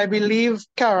 And I believe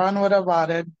Keron would have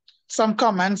added some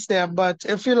comments there. But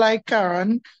if you like,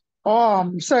 Keron,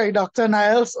 sorry, Dr.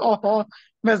 Niles or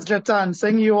Ms.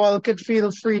 Jattansingh, you all could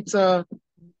feel free to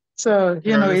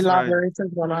elaborate as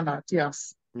well on that.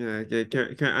 Yes. Yeah,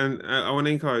 okay. And I want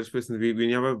to encourage persons.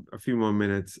 We have a few more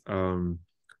minutes. But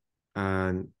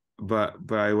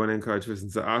I want to encourage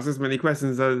persons to ask as many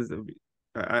questions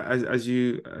as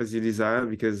you desire,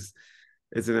 because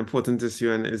it's an important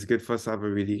issue and it's good for us to have a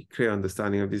really clear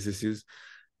understanding of these issues.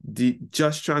 The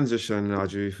just transition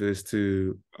largely refers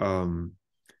to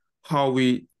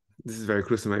this is very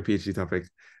close to my PhD topic,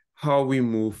 how we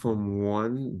move from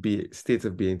one state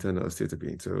of being to another state of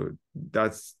being. So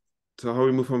how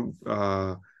we move from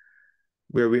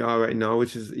where we are right now,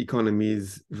 which is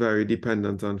economies very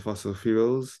dependent on fossil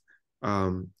fuels,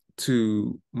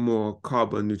 to more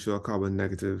carbon neutral, carbon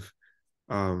negative,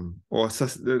 or let's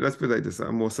put it like this,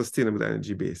 a more sustainable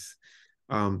energy base.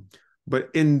 But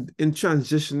in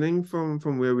transitioning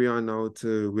from where we are now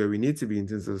to where we need to be in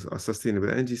terms of our sustainable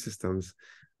energy systems,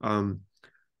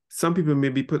 some people may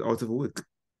be put out of work.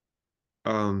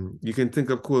 You can think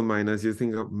of coal miners, you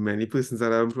think of many persons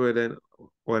that are employed in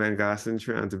oil and gas in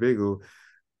Trinidad and Tobago.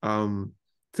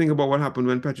 Think about what happened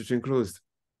when Petrotrin closed.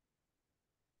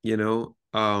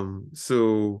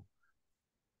 So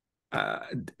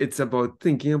it's about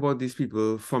thinking about these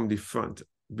people from the front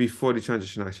before the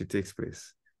transition actually takes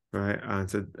place, right?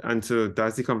 And so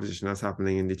that's the conversation that's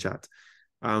happening in the chat.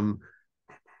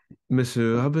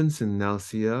 Mr. Robinson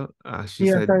Nelsia, she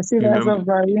said, I see that's a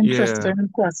very interesting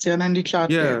question in the chat.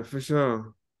 Yeah, for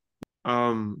sure.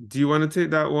 Do you want to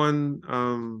take that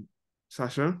one,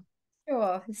 Sasha?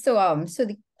 Sure. So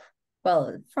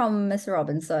from Ms.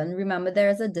 Robinson, remember there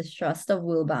is a distrust of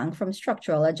World Bank from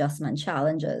structural adjustment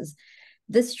challenges.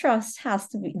 This distrust has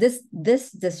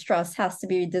to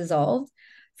be dissolved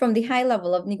from the high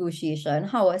level of negotiation,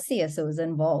 how a CSO is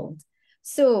involved.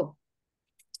 So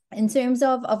in terms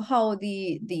of how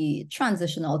the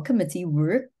transitional committee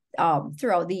worked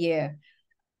throughout the year,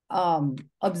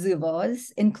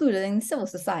 observers, including civil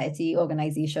society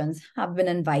organizations, have been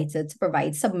invited to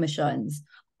provide submissions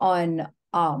on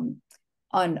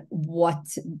what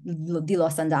the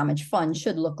loss and damage fund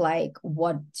should look like,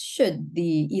 what should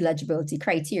the eligibility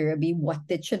criteria be, what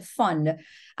it should fund,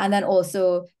 and then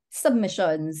also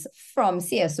submissions from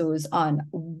CSOs on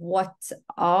what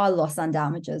are loss and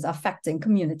damages affecting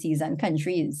communities and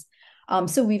countries.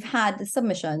 So we've had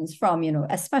submissions from,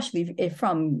 especially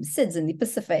from SIDS in the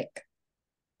Pacific.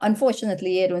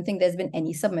 Unfortunately, I don't think there's been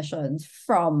any submissions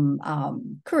from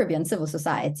Caribbean civil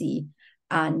society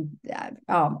and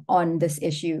on this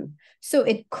issue. So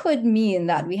it could mean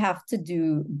that we have to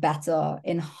do better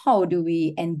in how do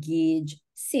we engage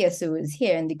CSOs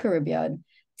here in the Caribbean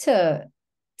to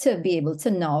be able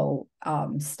to now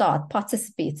start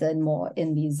participating more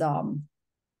in these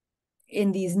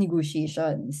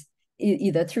negotiations,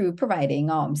 either through providing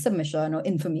submissions or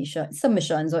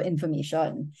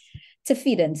information to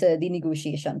feed into the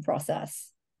negotiation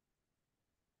process.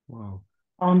 Wow.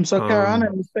 So Keron,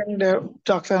 anything there,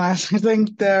 Dr. Nash, I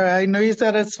think there, I know you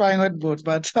said it's fine with both,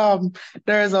 but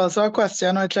there is also a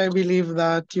question which I believe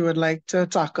that you would like to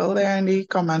tackle there in the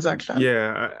comment section.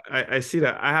 Yeah, I see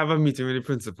that. I have a meeting with the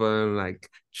principal in like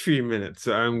 3 minutes,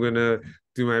 so I'm gonna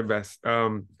do my best.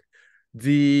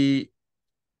 The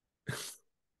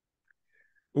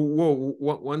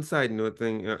one side note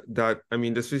thing that I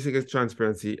mean, the specific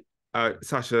transparency.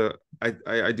 Sasha,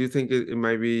 I do think it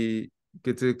might be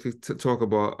good to talk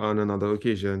about on another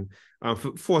occasion.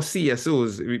 For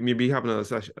CSOs, maybe have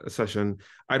another session.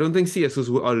 I don't think CSOs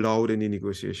were allowed in the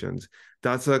negotiations.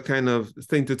 That's a kind of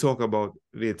thing to talk about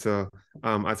later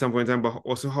at some point in time, but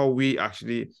also how we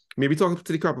actually maybe talk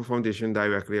to the Cari-Bois Foundation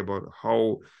directly about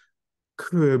how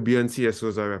Caribbean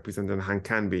CSOs are represented and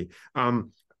can be.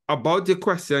 About the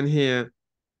question here,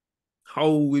 how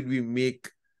would we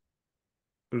make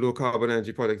low carbon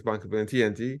energy projects bankable in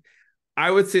TNT? I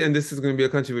would say, and this is going to be a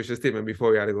controversial statement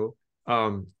before we had to go,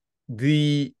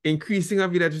 the increasing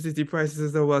of electricity prices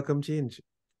is a welcome change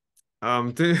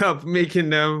to help making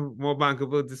them more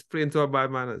bankable, display into our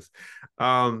bad manners.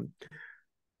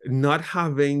 Not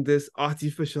having this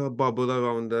artificial bubble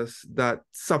around us that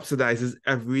subsidizes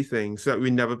everything so that we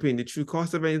never pay the true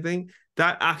cost of anything,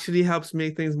 that actually helps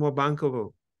make things more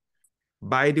bankable.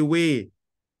 By the way,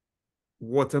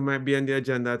 water might be on the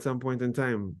agenda at some point in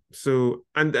time. So,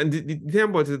 and the thing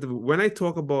about it, when I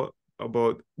talk about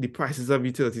the prices of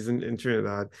utilities in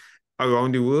Trinidad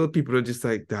around the world, people are just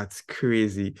like, that's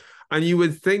crazy. And you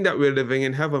would think that we're living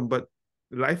in heaven, but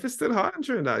life is still hard in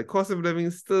Trinidad. Cost of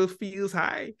living still feels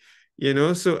high,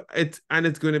 so it's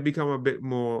going to become a bit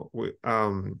more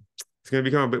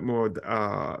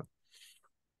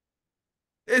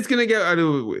it's going to get a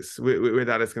little bit worse where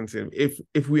that is concerned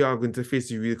if we are going to face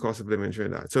the real cost of living in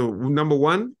Trinidad. So number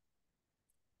one,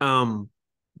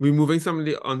 removing some of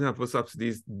the unhelpful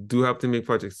subsidies do help to make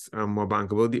projects more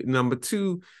bankable. Number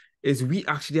two is we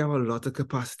actually have a lot of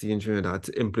capacity in Trinidad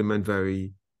to implement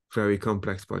very, very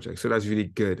complex projects. So that's really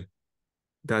good.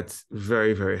 That's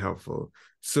very, very helpful.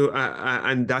 So,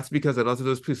 and that's because a lot of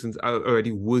those persons are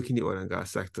already working in the oil and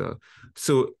gas sector.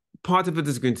 So part of it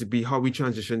is going to be how we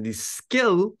transition the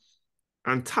skill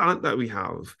and talent that we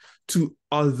have to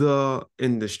other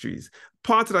industries.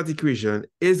 Part of that equation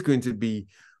is going to be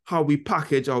how we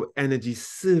package our energy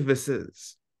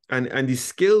services and the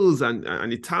skills and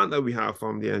the talent that we have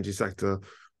from the energy sector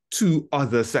to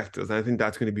other sectors. And I think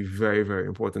that's going to be very, very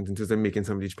important in terms of making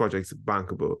some of these projects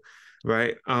bankable,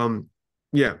 right?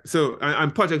 Yeah, so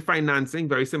and project financing,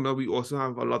 very similar. We also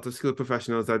have a lot of skilled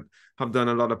professionals that have done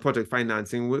a lot of project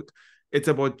financing work. It's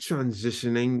about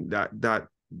transitioning that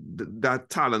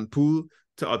talent pool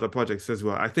to other projects as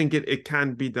well. I think it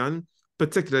can be done,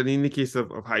 particularly in the case of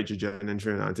hydrogen in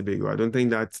Trinidad and Tobago. I don't think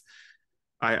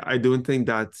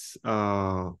that's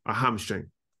a hamstring.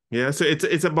 Yeah, so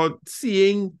it's about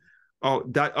seeing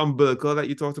that umbilical that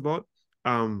you talked about,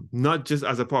 not just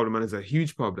as a problem and as a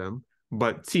huge problem,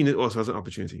 but seeing it also as an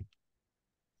opportunity.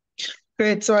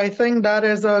 Great. So I think that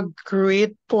is a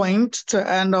great point to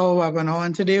end our webinar.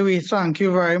 And today we thank you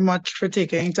very much for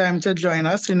taking time to join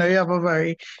us. You have a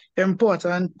very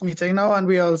important meeting now. And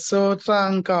we also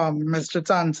thank Mr.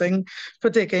 Jattansingh for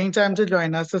taking time to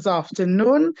join us this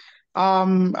afternoon.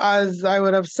 As I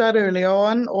would have said earlier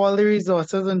on, all the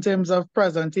resources in terms of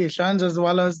presentations as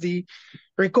well as the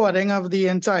recording of the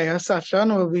entire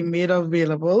session will be made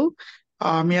available.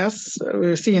 Yes,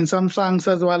 we're seeing some thanks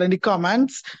as well in the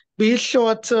comments. Be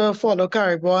sure to follow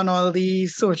Cari-Bois on all the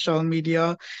social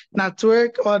media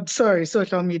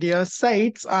social media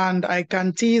sites. And I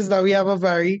can tease that we have a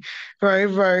very, very,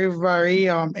 very, very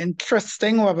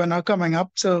interesting webinar coming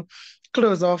up to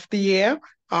close off the year.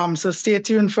 So stay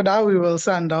tuned for that. We will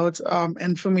send out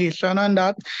information on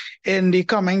that in the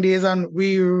coming days. And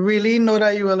we really know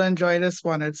that you will enjoy this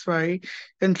one. It's very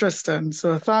interesting.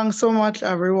 So thanks so much,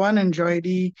 everyone. Enjoy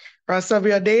the rest of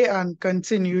your day and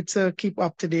continue to keep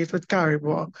up to date with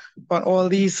Cari-Bois on all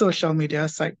these social media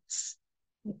sites.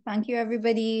 Thank you,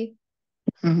 everybody.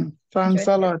 Thanks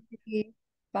a lot.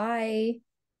 Bye.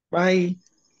 Bye.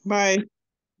 Bye.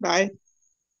 Bye.